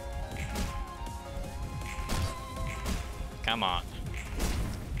 Come on.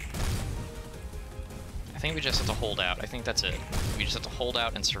 I think we just have to hold out. I think that's it. We just have to hold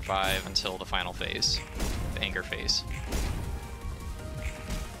out and survive until the final phase. The anger phase.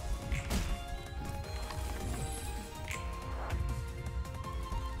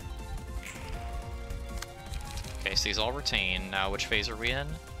 Okay, so these all retain. Now, which phase are we in?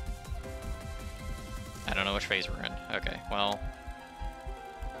 I don't know which phase we're in. Okay, well...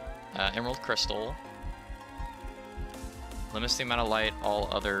 Emerald Crystal. Limits the amount of light all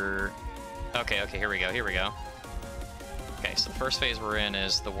other... Okay, here we go. Okay, so the first phase we're in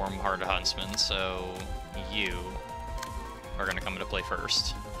is the Warm-Hearted Huntsman, so you are going to come into play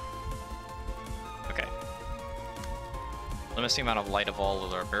first. Okay. Limits the amount of light of all of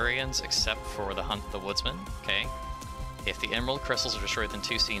the barbarians except for the Woodsman. Okay. If the Emerald Crystals are destroyed, then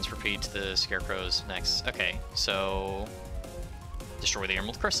 2 scenes repeat to the Scarecrow's next. Okay, so... destroy the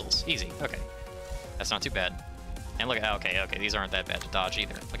Emerald Crystals. Easy. Okay. That's not too bad. And look at... Okay, these aren't that bad to dodge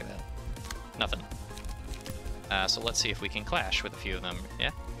either. Look at that. Nothing. So let's see if we can clash with a few of them.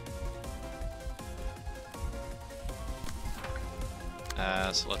 Yeah?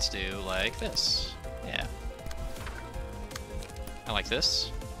 So let's do like this. Yeah. I like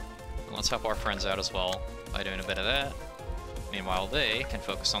this. And let's help our friends out as well by doing a bit of that. Meanwhile, they can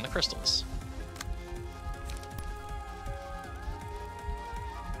focus on the crystals.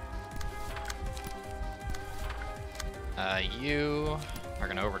 You are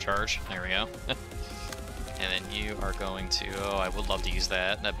going to overcharge. There we go. And then you are going to... Oh, I would love to use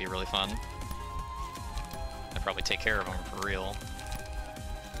that. That'd be really fun. I'd probably take care of them for real.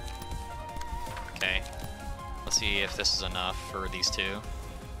 Okay. Let's see if this is enough for these two.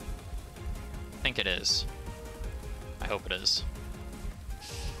 I think it is. I hope it is.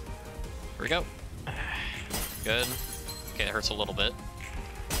 Here we go. Good. Okay, that hurts a little bit.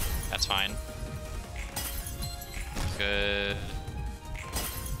 That's fine. Good.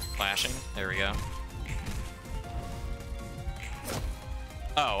 Flashing. There we go.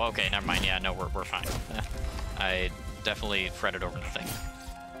 Oh, okay, never mind. Yeah, no, we're fine. I definitely fretted over nothing.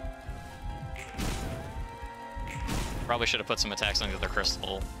 Probably should have put some attacks on the other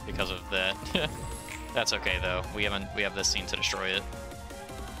crystal because of that. That's okay though. We have this scene to destroy it.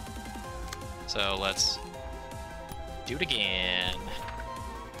 So let's do it again.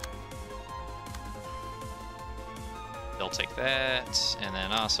 They'll take that, and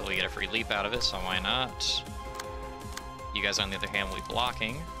then also we get a free leap out of it, so why not? You guys, on the other hand, will be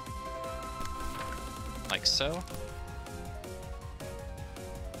blocking. Like so.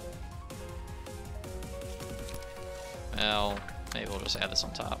 Well, maybe we'll just add this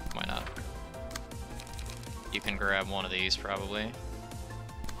on top. Why not? You can grab one of these, probably.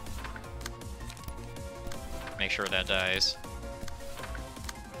 Make sure that dies.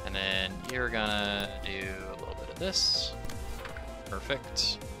 And then you're gonna do a little bit of this.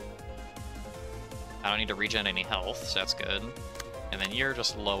 Perfect. I don't need to regen any health, so that's good. And then you're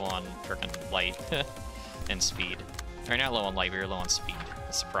just low on frickin' light and speed. Or not low on light, but you're low on speed.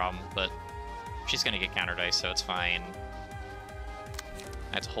 That's the problem, but she's gonna get counter dice, so it's fine.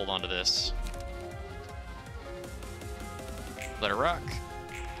 I have to hold on to this. Let her rock.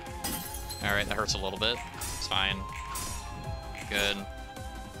 Alright, that hurts a little bit. It's fine. Good.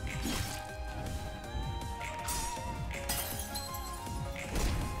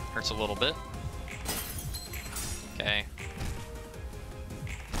 Hurts a little bit. Okay.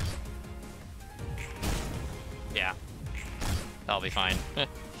 Yeah. That'll be fine.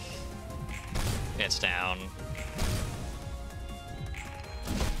 It's down.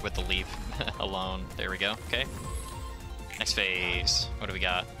 With the leap alone. There we go. Okay. Next phase. What do we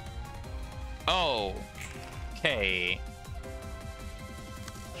got? Oh! Okay.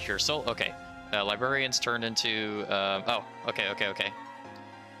 Pure soul? Okay. Librarians turned into... oh, okay.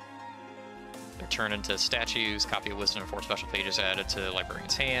 They're turned into statues. Copy of Wisdom and 4 special pages added to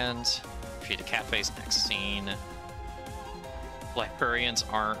Librarian's hand. Defeat a cat face. Next scene. Librarians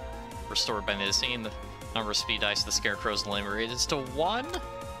aren't restored by mid scene. The number of speed dice of the scarecrows eliminated is to 1?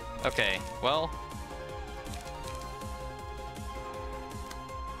 Okay, well...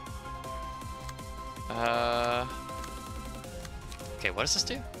 Okay, what does this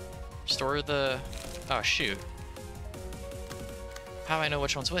do? Restore the... Oh, shoot. How do I know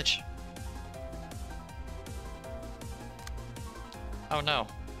which one's which? Oh, no.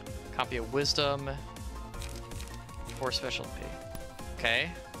 Copy of Wisdom. 4 special pay.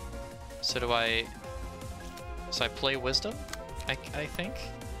 Okay. So do I... So I play Wisdom? I think?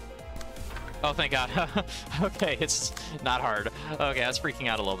 Oh, thank God. Okay, it's not hard. Okay, I was freaking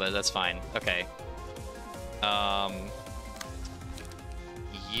out a little bit. That's fine. Okay.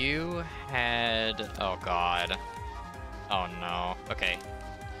 You had... Oh, God. Oh, no. Okay.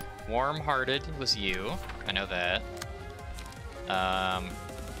 Warm-hearted was you. I know that.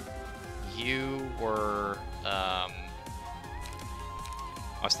 You were... I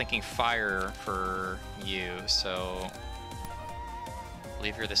was thinking fire for you, so... I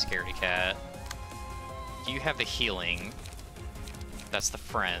believe you're the scaredy cat. You have the healing. That's the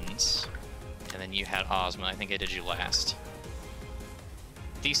friends. And then you had Ozma. I think I did you last.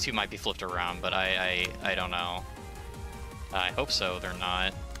 These two might be flipped around, but I don't know. I hope so, they're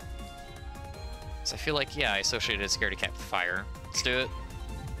not. So I feel like, yeah, I associated scaredy cat with fire. Let's do it.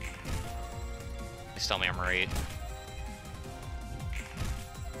 Please tell me I'm right.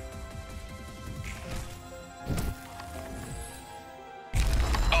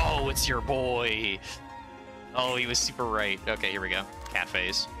 Oh, it's your boy! Oh, he was super right. Okay, here we go. Cat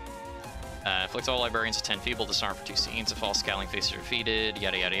phase. Inflict all librarians with 10 feeble, disarm for 2 scenes. If all scowling faces are defeated,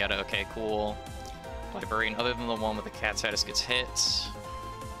 yada yada yada. Okay, cool. Librarian other than the one with the cat status gets hit.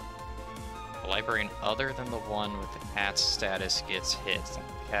 A librarian other than the one with the cat status gets hit. The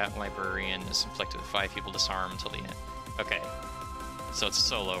cat librarian is inflicted with 5 feeble disarm until the end. Okay. So it's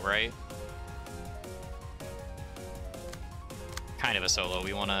solo, right? Kind of a solo.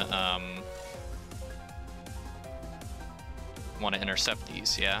 We wanna intercept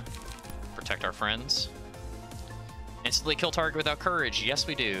these, yeah? Protect our friends. Instantly kill target without courage. Yes,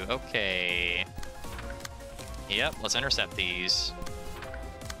 we do. Okay. Yep, let's intercept these.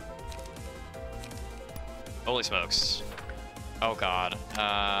 Holy smokes. Oh god.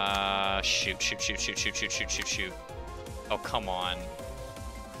 Shoot. Oh, come on.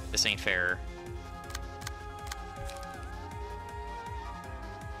 This ain't fair.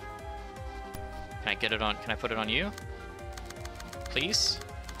 Can I get it on? Can I put it on you? Please?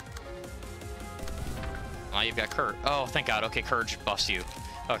 Now you've got Courage. Oh, thank God. Okay, Courage buffs you.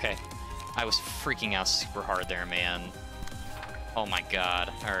 Okay. I was freaking out super hard there, man. Oh my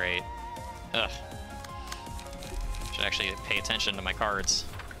god. Alright. Ugh. Should actually pay attention to my cards.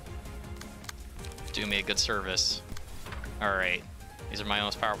 Do me a good service. Alright. These are my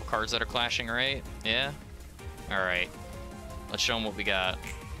most powerful cards that are clashing, right? Yeah? Alright. Let's show them what we got.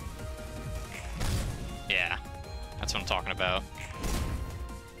 Yeah. That's what I'm talking about.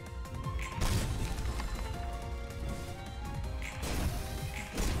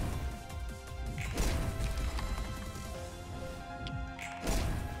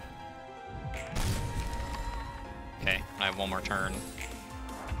 Okay, I have one more turn.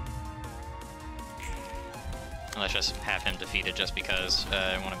 Let's just have him defeated just because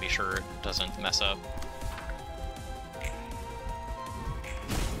I want to be sure it doesn't mess up.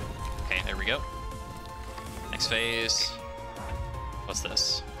 Okay, there we go. Next phase. What's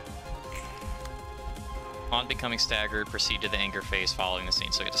this? Upon becoming staggered, proceed to the anger phase following the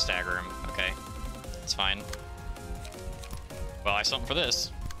scene. So I get to stagger him. Okay, that's fine. Well, I have something for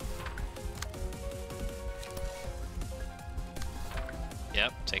this.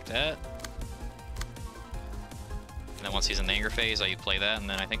 Yep, take that. And then once he's in the anger phase, I play that, and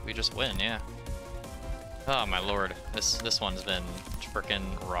then I think we just win, yeah. Oh my lord, this one's been freaking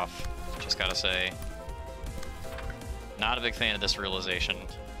rough, just gotta say. Not a big fan of this realization.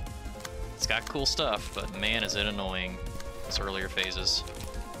 It's got cool stuff, but man is it annoying, those earlier phases.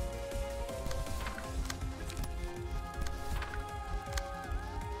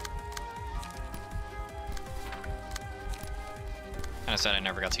 Kinda sad I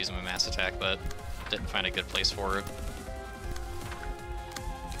never got to use my mass attack, but didn't find a good place for it.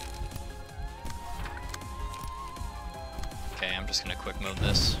 Okay, I'm just gonna quick mode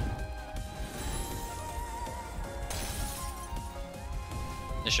this.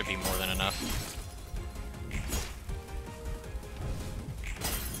 This should be more than enough.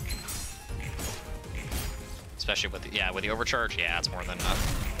 Especially with the, yeah, with the overcharge, yeah, it's more than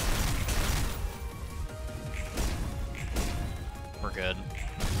enough. We're good.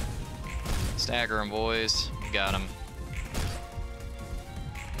 Stagger him, boys. You got him.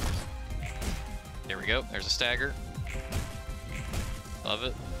 There we go. There's a stagger. Love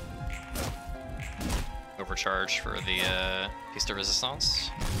it. Overcharge for the piece de resistance.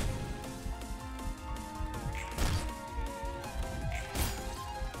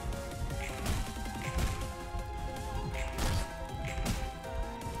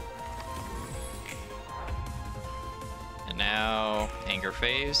 And now anger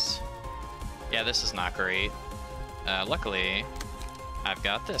phase. Yeah, this is not great. Luckily, I've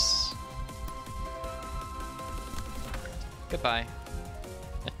got this. Goodbye.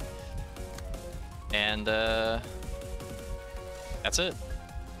 And, that's it.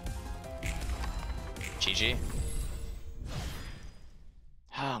 GG.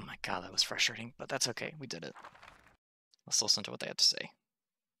 Oh my god, that was frustrating, but that's okay. We did it. Let's listen to what they had to say.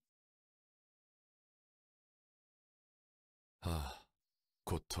 아,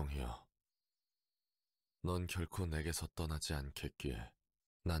 고통이여. 넌 결코 내게서 떠나지 않겠기에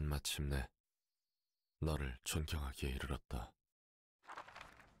난 마침내 너를 존경하기에 이르렀다.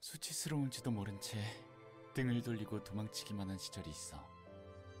 수치스러운지도 모른 채 등을 돌리고 도망치기만 한 시절이 있어.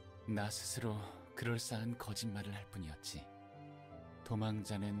 나 스스로 그럴싸한 거짓말을 할 뿐이었지.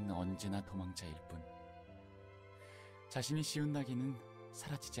 도망자는 언제나 도망자일 뿐. 자신이 씌운 낙인은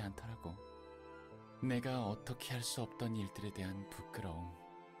사라지지 않더라고. 내가 어떻게 할 수 없던 일들에 대한 부끄러움.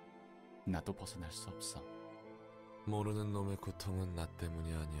 나도 벗어날 수 없어. 모르는 놈의 고통은 나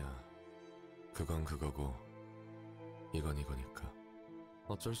때문이 아니야. 그건 그거고 이건 이거니까.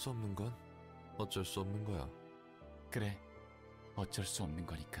 어쩔 수 없는 건 어쩔 수 없는 거야. 그래, 어쩔 수 없는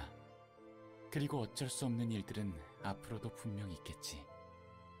거니까. 그리고 어쩔 수 없는 일들은 앞으로도 분명 있겠지.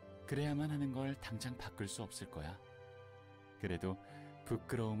 그래야만 하는 걸 당장 바꿀 수 없을 거야. 그래도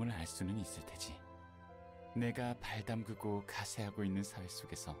부끄러움을 알 수는 있을 테지. 내가 발 담그고 가세하고 있는 사회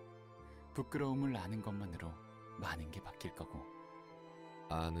속에서 부끄러움을 아는 것만으로 많은 게 바뀔 거고.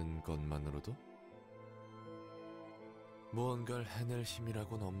 아는 것만으로도? 무언가를 해낼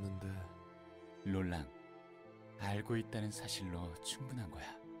힘이라고는 없는데. 롤랑, 알고 있다는 사실로 충분한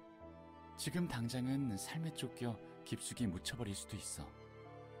거야. 지금 당장은 삶에 쫓겨 깊숙이 묻혀버릴 수도 있어.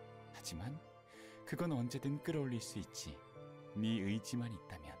 하지만 그건 언제든 끌어올릴 수 있지. 네 의지만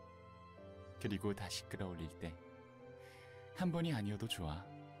있다면. 그리고 다시 끌어올릴 때 한 번이 아니어도 좋아.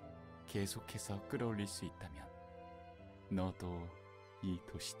 계속해서 끌어올릴 수 있다면 너도 이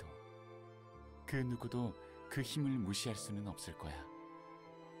도시도 그 누구도 그 힘을 무시할 수는 없을 거야.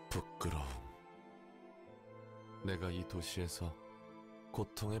 부끄러움. 내가 이 도시에서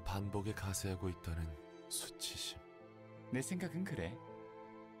고통의 반복에 가세하고 있다는 수치심. 내 생각은 그래.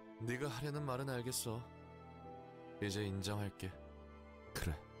 네가 하려는 말은 알겠어. 이제 인정할게.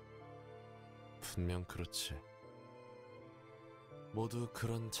 그래. 분명 그렇지. 모두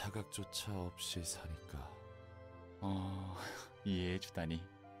그런 자각조차 없이 사니까. 이해해주다니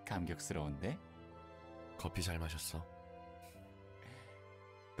감격스러운데? 커피 잘 마셨어?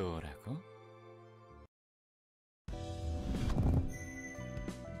 또라고?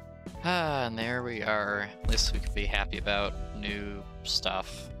 And there we are. At least we could be happy about new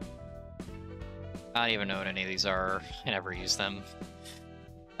stuff. I don't even know what any of these are. I never use them.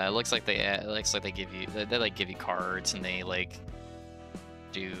 It looks like they give you like give you cards and they like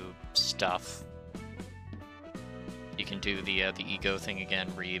do stuff. You can do the ego thing again,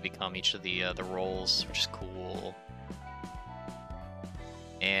 where you become each of the roles, which is cool.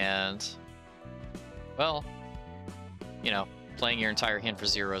 And well, you know, playing your entire hand for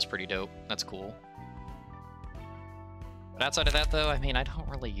 0 is pretty dope. That's cool. But outside of that, though, I mean, I don't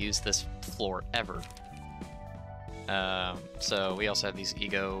really use this floor ever. So we also have these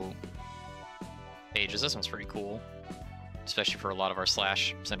ego pages. This one's pretty cool, especially for a lot of our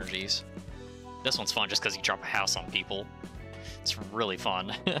slash synergies. This one's fun just because you drop a house on people. It's really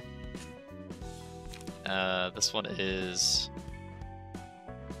fun. This one is...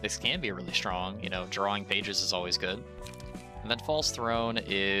 This can be really strong. You know, drawing pages is always good. And then False Throne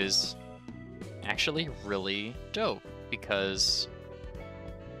is actually really dope because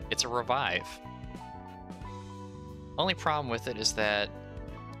it's a revive. Only problem with it is that,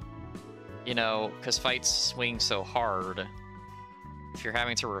 you know, because fights swing so hard, if you're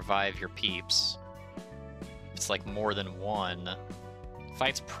having to revive your peeps, it's like more than one,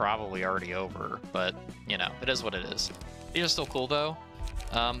 fight's probably already over, but, you know, it is what it is. These are still cool, though.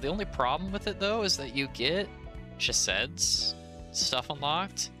 The only problem with it, though, is that you get Chesed's stuff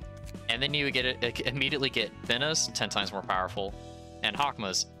unlocked, and then you get it, immediately get Vena's 10 times more powerful, and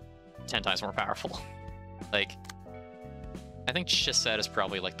Hakma's 10 times more powerful. Like, I think Chesed is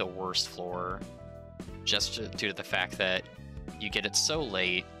probably like the worst floor, just due to the fact that you get it so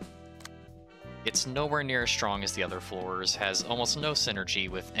late. It's nowhere near as strong as the other floors, has almost no synergy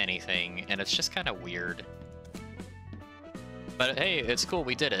with anything, and it's just kind of weird. But hey, it's cool,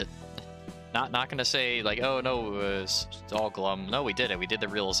 we did it. Not gonna say like, oh no, it's all glum. No, we did it. We did the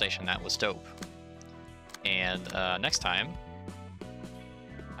realization that was dope. And next time,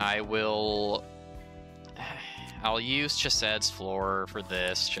 I'll use Chesed's floor for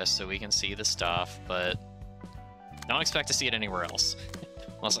this just so we can see the stuff, but don't expect to see it anywhere else.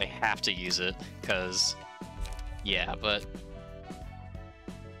 Unless I have to use it, because, yeah, but...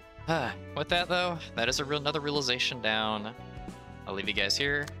 with that, though, that is another realization down. I'll leave you guys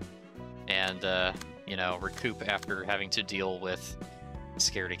here, and, you know, recoup after having to deal with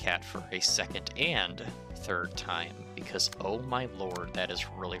Scaredy Cat for a second and third time, because, oh my lord, that is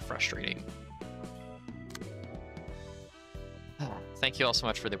really frustrating. Thank you all so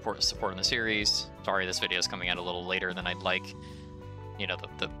much for the support in the series. Sorry this video is coming out a little later than I'd like. You know,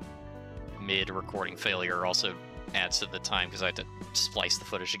 the mid-recording failure also adds to the time because I had to splice the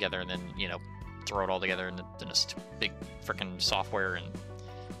footage together and then, you know, throw it all together in this big freaking software. And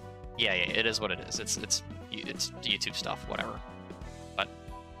yeah, it is what it is. It's YouTube stuff, whatever. But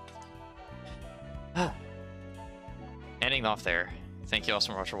ending off there. Thank you all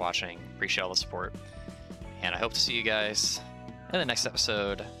so much for watching. Appreciate all the support, and I hope to see you guys in the next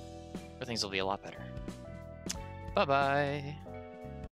episode where things will be a lot better. Bye-bye.